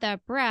we have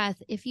that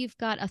breath, if you've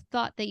got a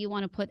thought that you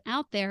want to put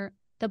out there,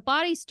 the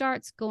body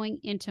starts going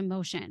into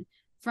motion.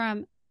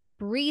 From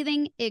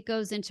breathing, it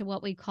goes into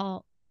what we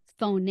call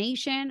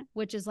phonation,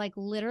 which is like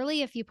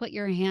literally if you put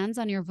your hands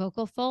on your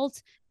vocal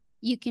folds,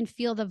 you can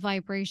feel the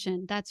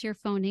vibration. That's your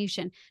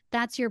phonation.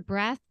 That's your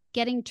breath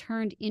getting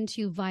turned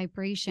into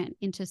vibration,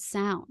 into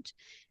sound.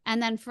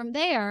 And then from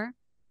there,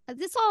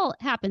 this all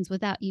happens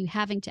without you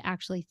having to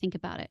actually think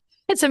about it.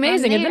 It's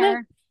amazing, isn't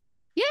it?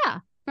 Yeah.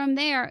 From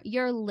there,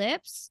 your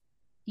lips,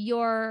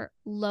 your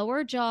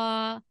lower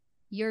jaw,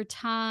 your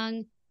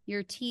tongue,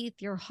 your teeth,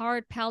 your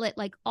hard palate,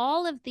 like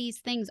all of these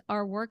things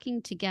are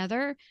working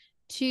together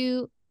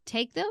to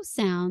take those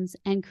sounds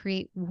and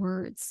create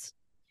words.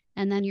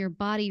 And then your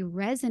body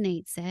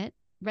resonates it.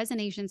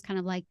 Resonation is kind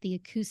of like the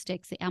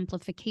acoustics, the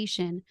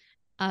amplification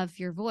of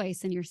your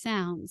voice and your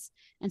sounds.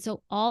 And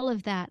so all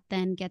of that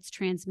then gets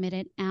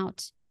transmitted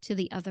out to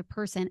the other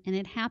person, and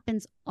it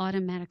happens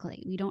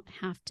automatically. We don't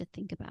have to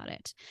think about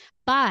it.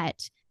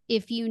 But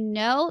if you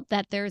know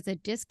that there's a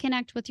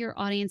disconnect with your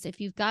audience,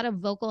 if you've got a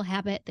vocal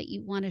habit that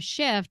you want to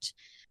shift,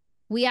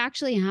 we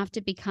actually have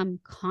to become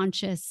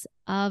conscious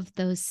of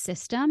those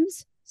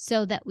systems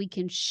so that we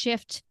can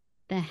shift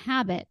the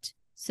habit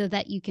so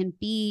that you can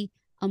be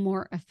a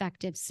more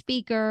effective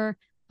speaker,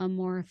 a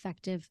more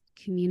effective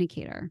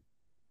communicator.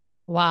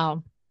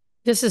 Wow.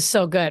 This is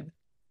so good.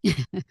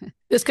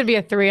 This could be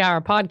a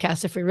 3-hour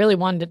podcast if we really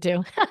wanted it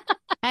to.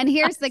 And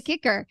here's the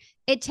kicker.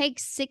 It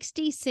takes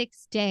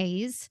 66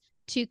 days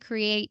to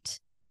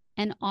create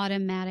an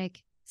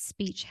automatic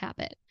speech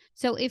habit.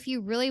 So if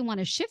you really want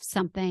to shift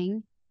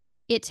something,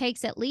 it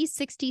takes at least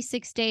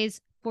 66 days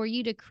for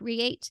you to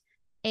create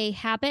a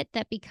habit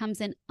that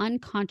becomes an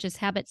unconscious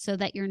habit so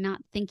that you're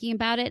not thinking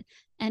about it,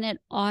 and it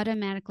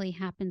automatically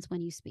happens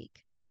when you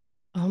speak.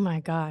 Oh my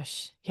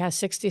gosh. Yeah,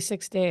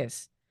 66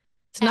 days.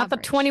 It's Average. not the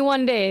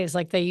 21 days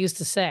like they used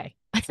to say.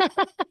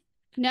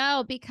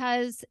 No,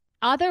 because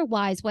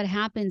otherwise what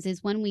happens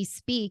is when we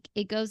speak,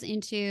 it goes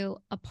into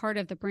a part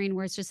of the brain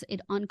where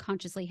it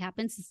unconsciously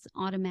happens. It's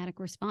an automatic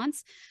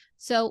response.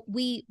 So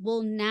we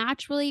will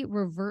naturally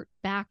revert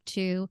back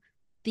to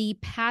the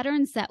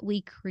patterns that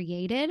we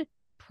created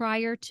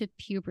prior to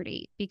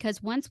puberty,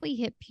 because once we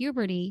hit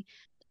puberty,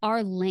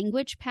 our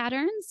language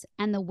patterns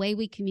and the way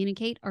we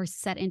communicate are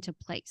set into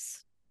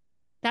place.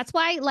 That's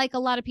why, like, a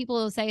lot of people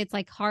will say it's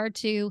like hard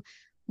to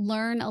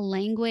learn a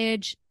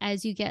language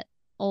as you get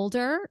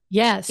older.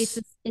 Yes.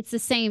 It's the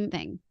same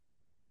thing.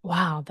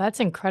 Wow, that's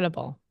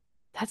incredible.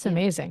 That's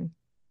amazing.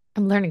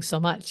 I'm learning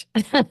so much.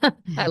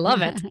 I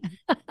love it.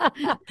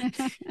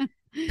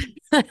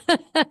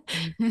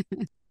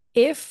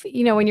 If,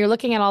 when you're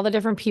looking at all the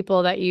different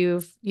people that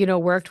you've,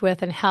 worked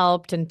with and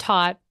helped and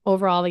taught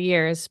over all the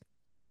years,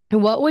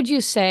 what would you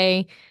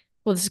say,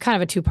 well, this is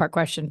kind of a 2-part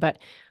question, but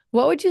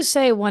what would you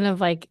say one of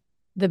like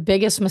the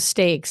biggest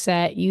mistakes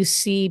that you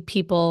see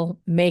people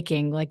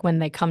making, like when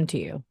they come to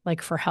you,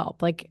 like for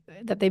help, like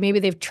that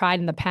they've tried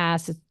in the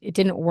past, it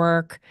didn't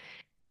work,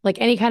 like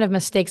any kind of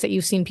mistakes that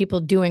you've seen people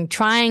doing,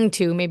 trying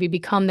to maybe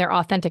become their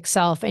authentic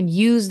self and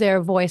use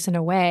their voice in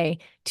a way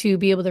to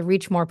be able to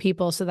reach more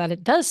people so that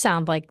it does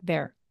sound like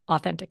their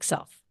authentic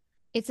self?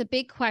 It's a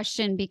big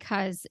question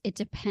because it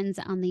depends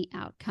on the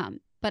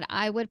outcome. But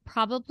I would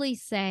probably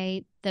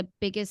say the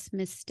biggest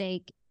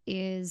mistake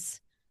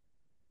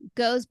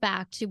goes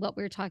back to what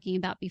we were talking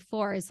about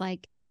before, is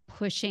like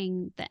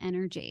pushing the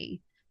energy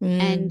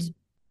and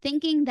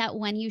thinking that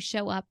when you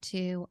show up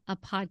to a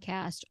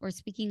podcast or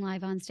speaking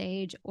live on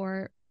stage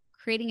or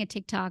creating a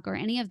TikTok or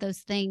any of those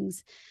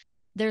things,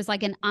 there's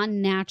like an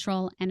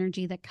unnatural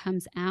energy that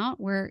comes out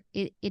where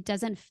it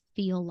doesn't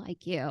feel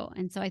like you.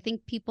 And so I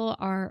think people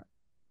are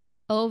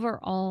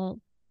overall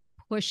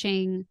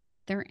pushing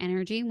their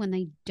energy when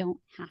they don't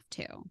have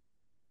to.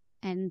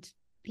 And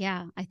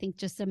yeah, I think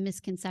just a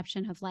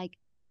misconception of like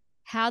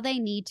how they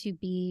need to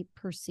be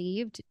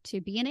perceived to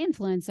be an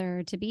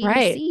influencer, to be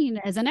seen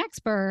as an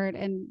expert,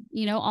 and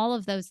all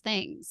of those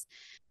things.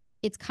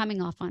 It's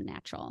coming off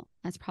unnatural.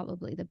 That's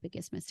probably the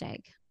biggest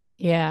mistake.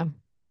 Yeah,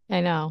 I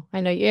know.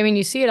 I mean,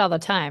 you see it all the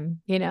time,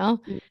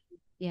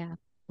 Yeah.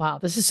 Wow,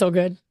 this is so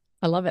good.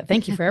 I love it.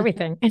 Thank you for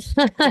everything.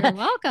 You're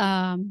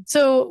welcome.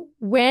 So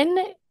when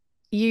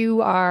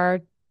you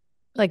are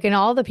like in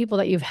all the people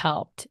that you've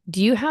helped,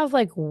 do you have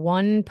like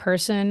one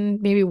person,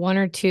 maybe one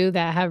or two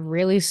that have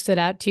really stood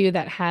out to you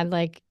that had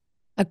like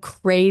a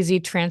crazy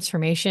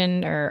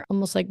transformation or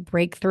almost like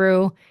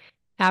breakthrough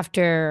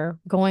after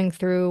going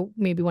through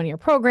maybe one of your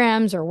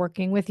programs or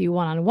working with you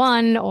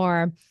one-on-one,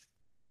 or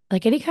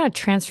like any kind of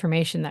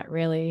transformation that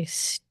really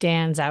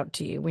stands out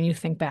to you when you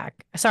think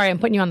back? Sorry, I'm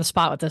putting you on the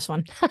spot with this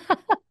one.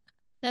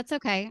 That's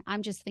okay.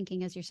 I'm just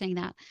thinking as you're saying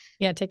that.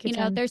 Yeah, take your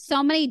time. There's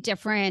so many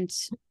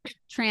different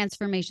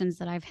transformations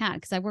that I've had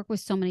because I work with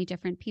so many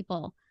different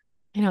people.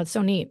 I know, it's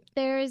so neat.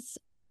 There's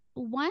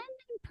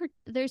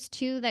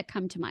two that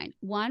come to mind.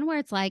 One where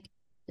it's like,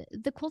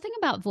 the cool thing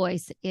about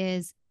voice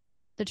is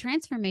the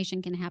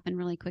transformation can happen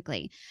really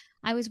quickly.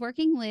 I was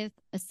working with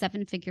a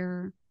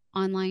 7-figure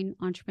online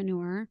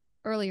entrepreneur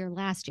earlier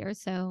last year,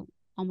 so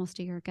almost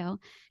a year ago.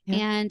 Yeah.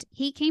 And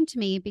he came to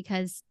me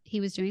because he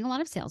was doing a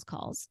lot of sales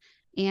calls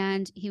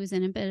and he was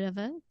in a bit of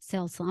a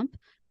sales slump.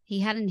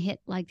 He hadn't hit,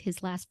 like,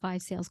 his last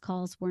 5 sales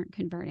calls weren't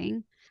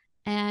converting.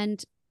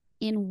 And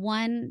in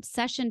one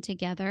session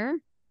together,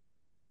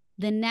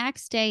 the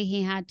next day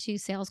he had 2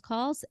 sales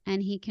calls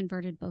and he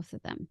converted both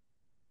of them.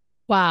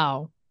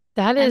 Wow.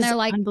 That And is they're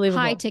like high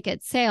unbelievable.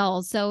 ticket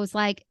sales. So it was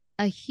like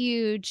a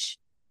huge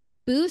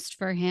boost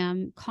for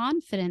him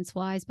confidence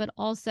wise, but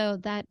also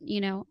that,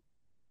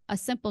 a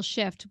simple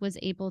shift was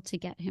able to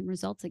get him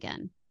results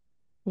again.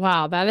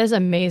 Wow. That is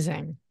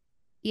amazing.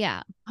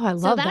 Yeah. Oh, I So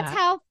love that's that.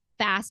 how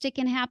fast it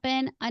can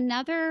happen.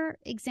 Another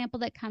example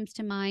that comes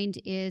to mind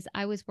is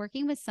I was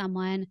working with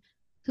someone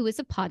who is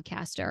a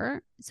podcaster.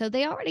 So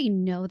they already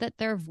know that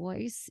their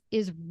voice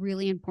is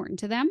really important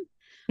to them,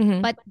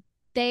 Mhm. but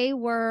they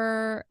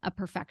were a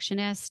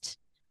perfectionist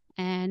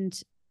and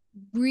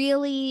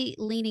really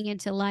leaning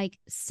into like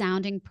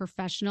sounding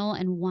professional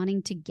and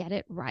wanting to get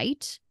it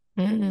right,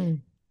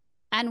 Mm.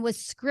 and was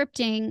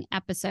scripting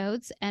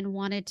episodes and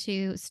wanted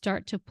to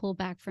start to pull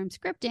back from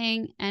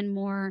scripting and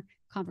more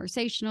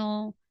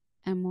conversational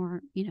and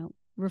more,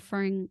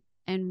 referring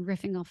and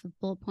riffing off of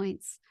bullet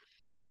points.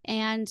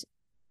 And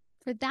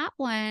for that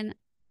one,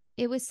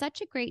 it was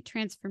such a great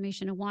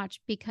transformation to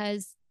watch,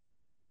 because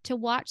to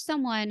watch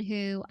someone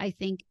who I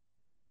think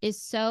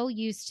is so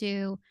used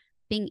to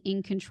being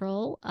in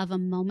control of a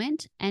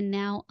moment and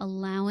now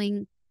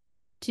allowing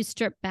to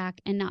strip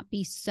back and not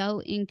be so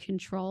in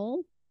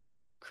control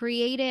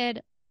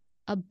created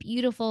a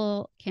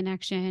beautiful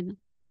connection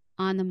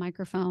on the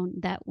microphone,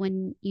 that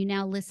when you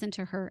now listen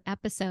to her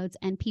episodes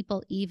and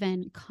people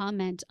even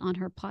comment on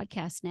her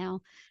podcast now,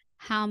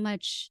 how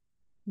much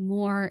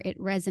more it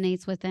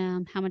resonates with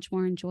them, how much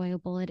more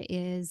enjoyable it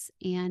is.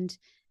 And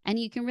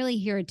you can really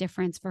hear a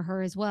difference for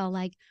her as well.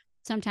 Like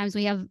sometimes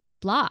we have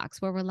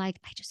blocks where we're like,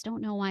 I just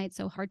don't know why it's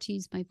so hard to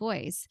use my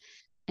voice.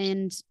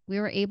 And we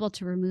were able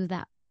to remove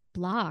that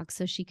block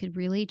so she could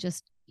really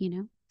just,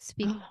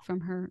 speak Oh,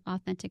 from her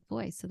authentic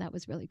voice. So that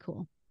was really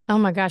cool. oh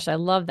my gosh, I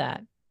love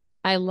that.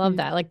 I love Mm.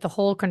 that. Like the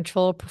whole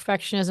control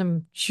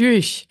perfectionism.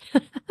 Sheesh.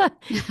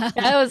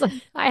 That was,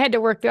 I had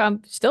to work through,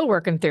 I'm still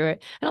working through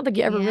it. I don't think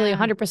you ever really Yeah.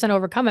 100%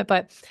 overcome it,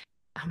 but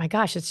oh my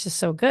gosh, it's just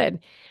so good.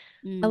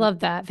 I Mm. love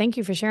that. Thank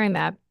you for sharing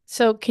that.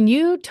 So, can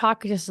you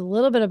talk just a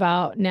little bit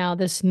about now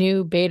this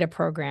new beta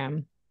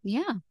program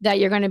Yeah. that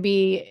you're going to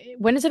be,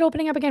 when is it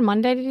opening up again?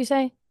 Monday, did you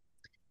say? Uh,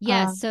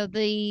 Yes. So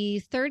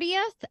the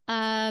 30th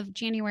of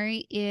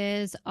January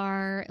is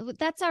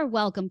that's our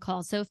welcome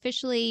call. So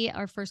officially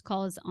our first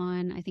call is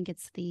on, I think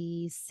it's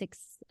the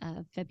 6th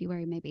of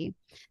February, maybe.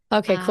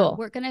 okay, cool.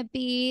 We're going to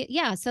be,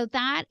 yeah. So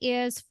that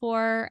is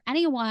for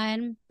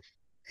anyone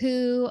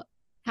who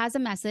has a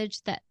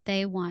message that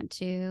they want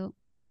to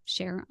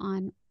share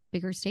on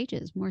bigger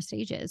stages, more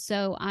stages.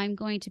 So I'm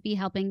going to be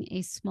helping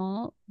a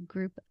small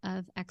group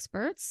of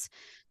experts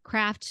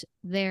craft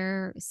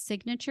their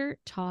signature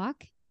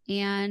talk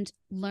and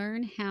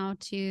learn how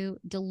to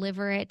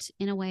deliver it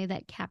in a way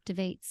that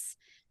captivates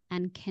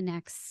and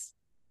connects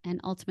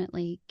and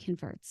ultimately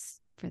converts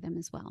for them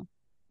as well.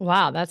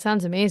 Wow, that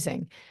sounds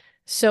amazing.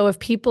 So if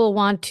people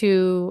want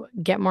to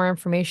get more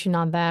information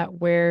on that,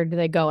 where do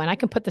they go? And I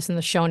can put this in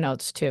the show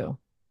notes too.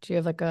 Do you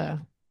have like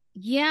a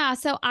Yeah.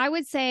 So I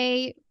would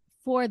say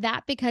for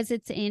that, because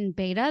it's in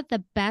beta,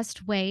 the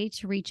best way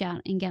to reach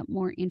out and get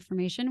more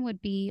information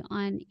would be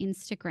on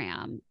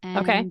Instagram.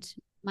 okay? And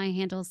my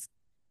handle's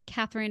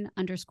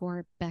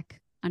Katherine_Beck_.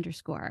 And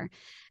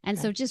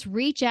Okay. so just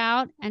reach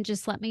out and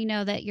just let me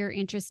know that you're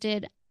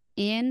interested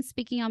in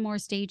speaking on more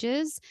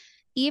stages.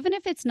 Even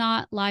if it's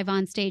not live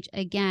on stage,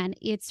 again,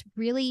 it's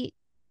really,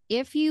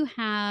 if you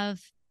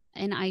have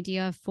an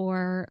idea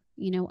for,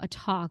 a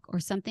talk or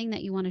something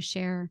that you want to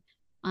share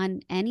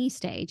on any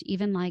stage,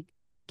 even like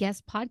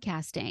guest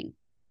podcasting,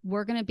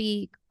 we're going to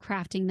be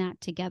crafting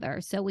that together.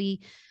 So we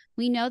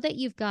know that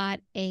you've got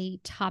a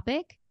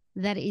topic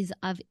that is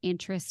of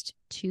interest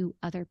to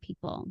other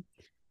people.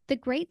 The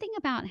great thing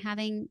about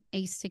having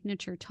a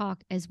signature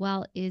talk as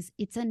well is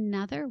it's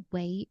another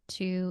way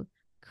to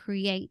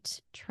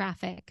create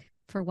traffic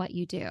for what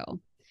you do,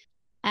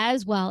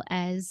 as well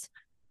as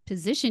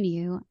position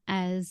you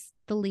as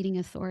the leading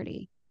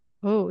authority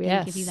Oh,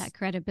 and give you yes. that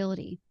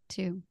credibility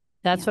too.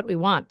 That's Yeah. what we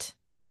want.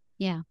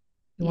 Yeah.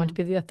 We want Yeah.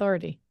 to be the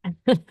authority.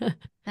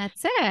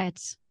 That's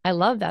it. I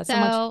love that so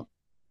much. So,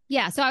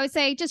 yeah. So I would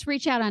say just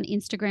reach out on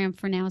Instagram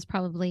for now is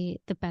probably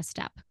the best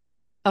step.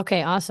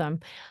 Okay, awesome.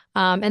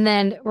 And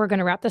then we're going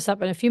to wrap this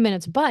up in a few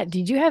minutes, but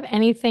did you have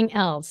anything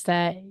else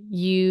that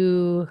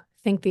you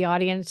think the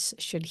audience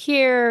should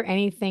hear?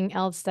 Anything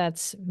else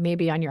that's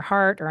maybe on your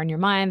heart or on your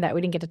mind that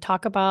we didn't get to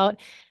talk about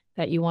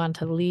that you want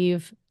to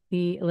leave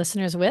the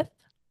listeners with?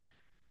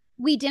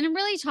 We didn't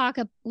really talk.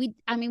 We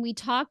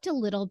talked a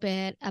little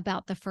bit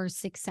about the first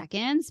 6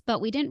 seconds, but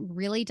we didn't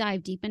really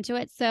dive deep into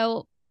it.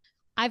 So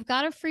I've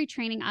got a free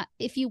training.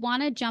 If you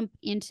want to jump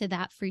into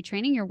that free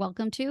training, you're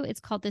welcome to. It's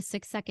called the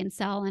 6-Second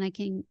Sell, and I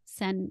can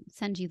send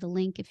you the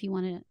link if you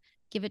want to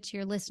give it to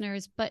your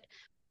listeners. But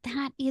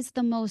that is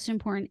the most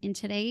important in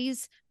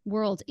today's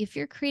world. If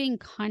you're creating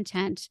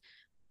content,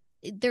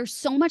 there's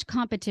so much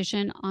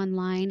competition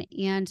online,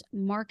 and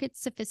market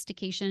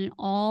sophistication in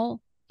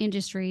all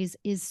industries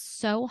is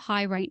so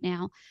high right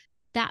now.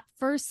 That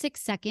first 6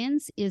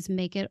 seconds is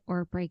make it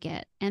or break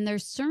it. And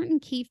there's certain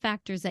key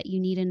factors that you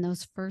need in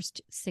those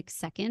first 6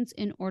 seconds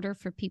in order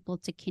for people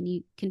to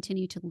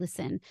continue to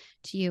listen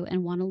to you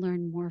and want to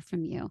learn more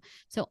from you.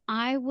 So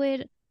I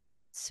would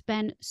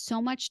spend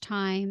so much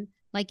time,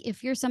 like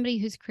if you're somebody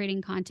who's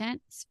creating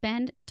content,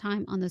 spend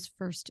time on those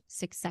first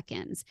 6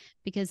 seconds,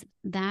 because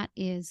that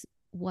is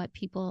what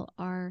people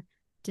are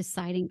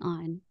deciding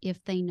on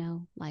if they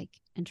know,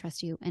 like, and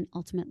trust you and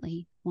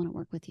ultimately want to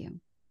work with you.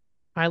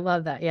 I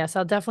love that. Yes,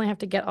 I'll definitely have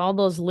to get all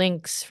those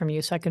links from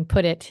you so I can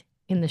put it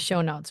in the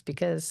show notes,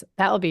 because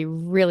that will be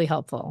really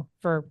helpful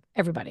for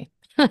everybody.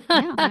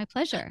 Yeah, my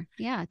pleasure.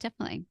 Yeah,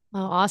 definitely. Oh,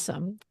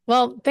 awesome.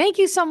 Well, thank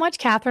you so much,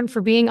 Katherine, for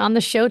being on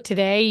the show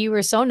today. You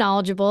were so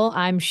knowledgeable.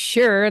 I'm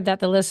sure that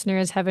the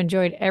listeners have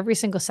enjoyed every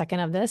single second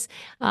of this.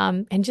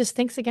 And just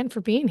thanks again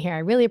for being here. I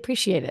really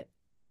appreciate it.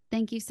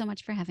 Thank you so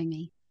much for having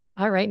me.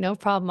 All right, no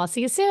problem. I'll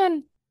see you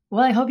soon.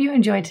 Well, I hope you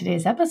enjoyed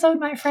today's episode,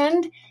 my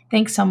friend.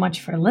 Thanks so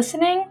much for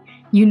listening.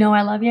 You know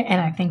I love you,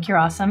 and I think you're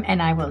awesome,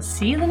 and I will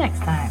see you the next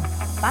time.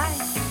 Bye.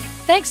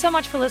 Thanks so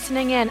much for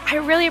listening in. I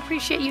really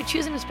appreciate you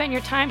choosing to spend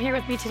your time here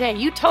with me today.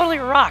 You totally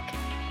rock.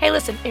 Hey,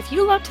 listen, if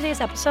you loved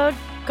today's episode,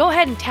 go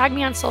ahead and tag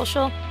me on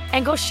social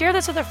and go share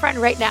this with a friend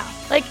right now.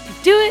 Like,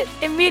 do it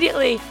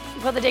immediately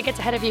before the day gets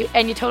ahead of you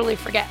and you totally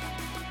forget.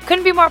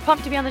 Couldn't be more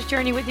pumped to be on this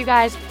journey with you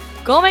guys.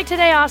 Go make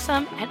today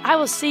awesome, and I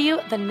will see you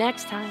the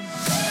next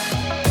time.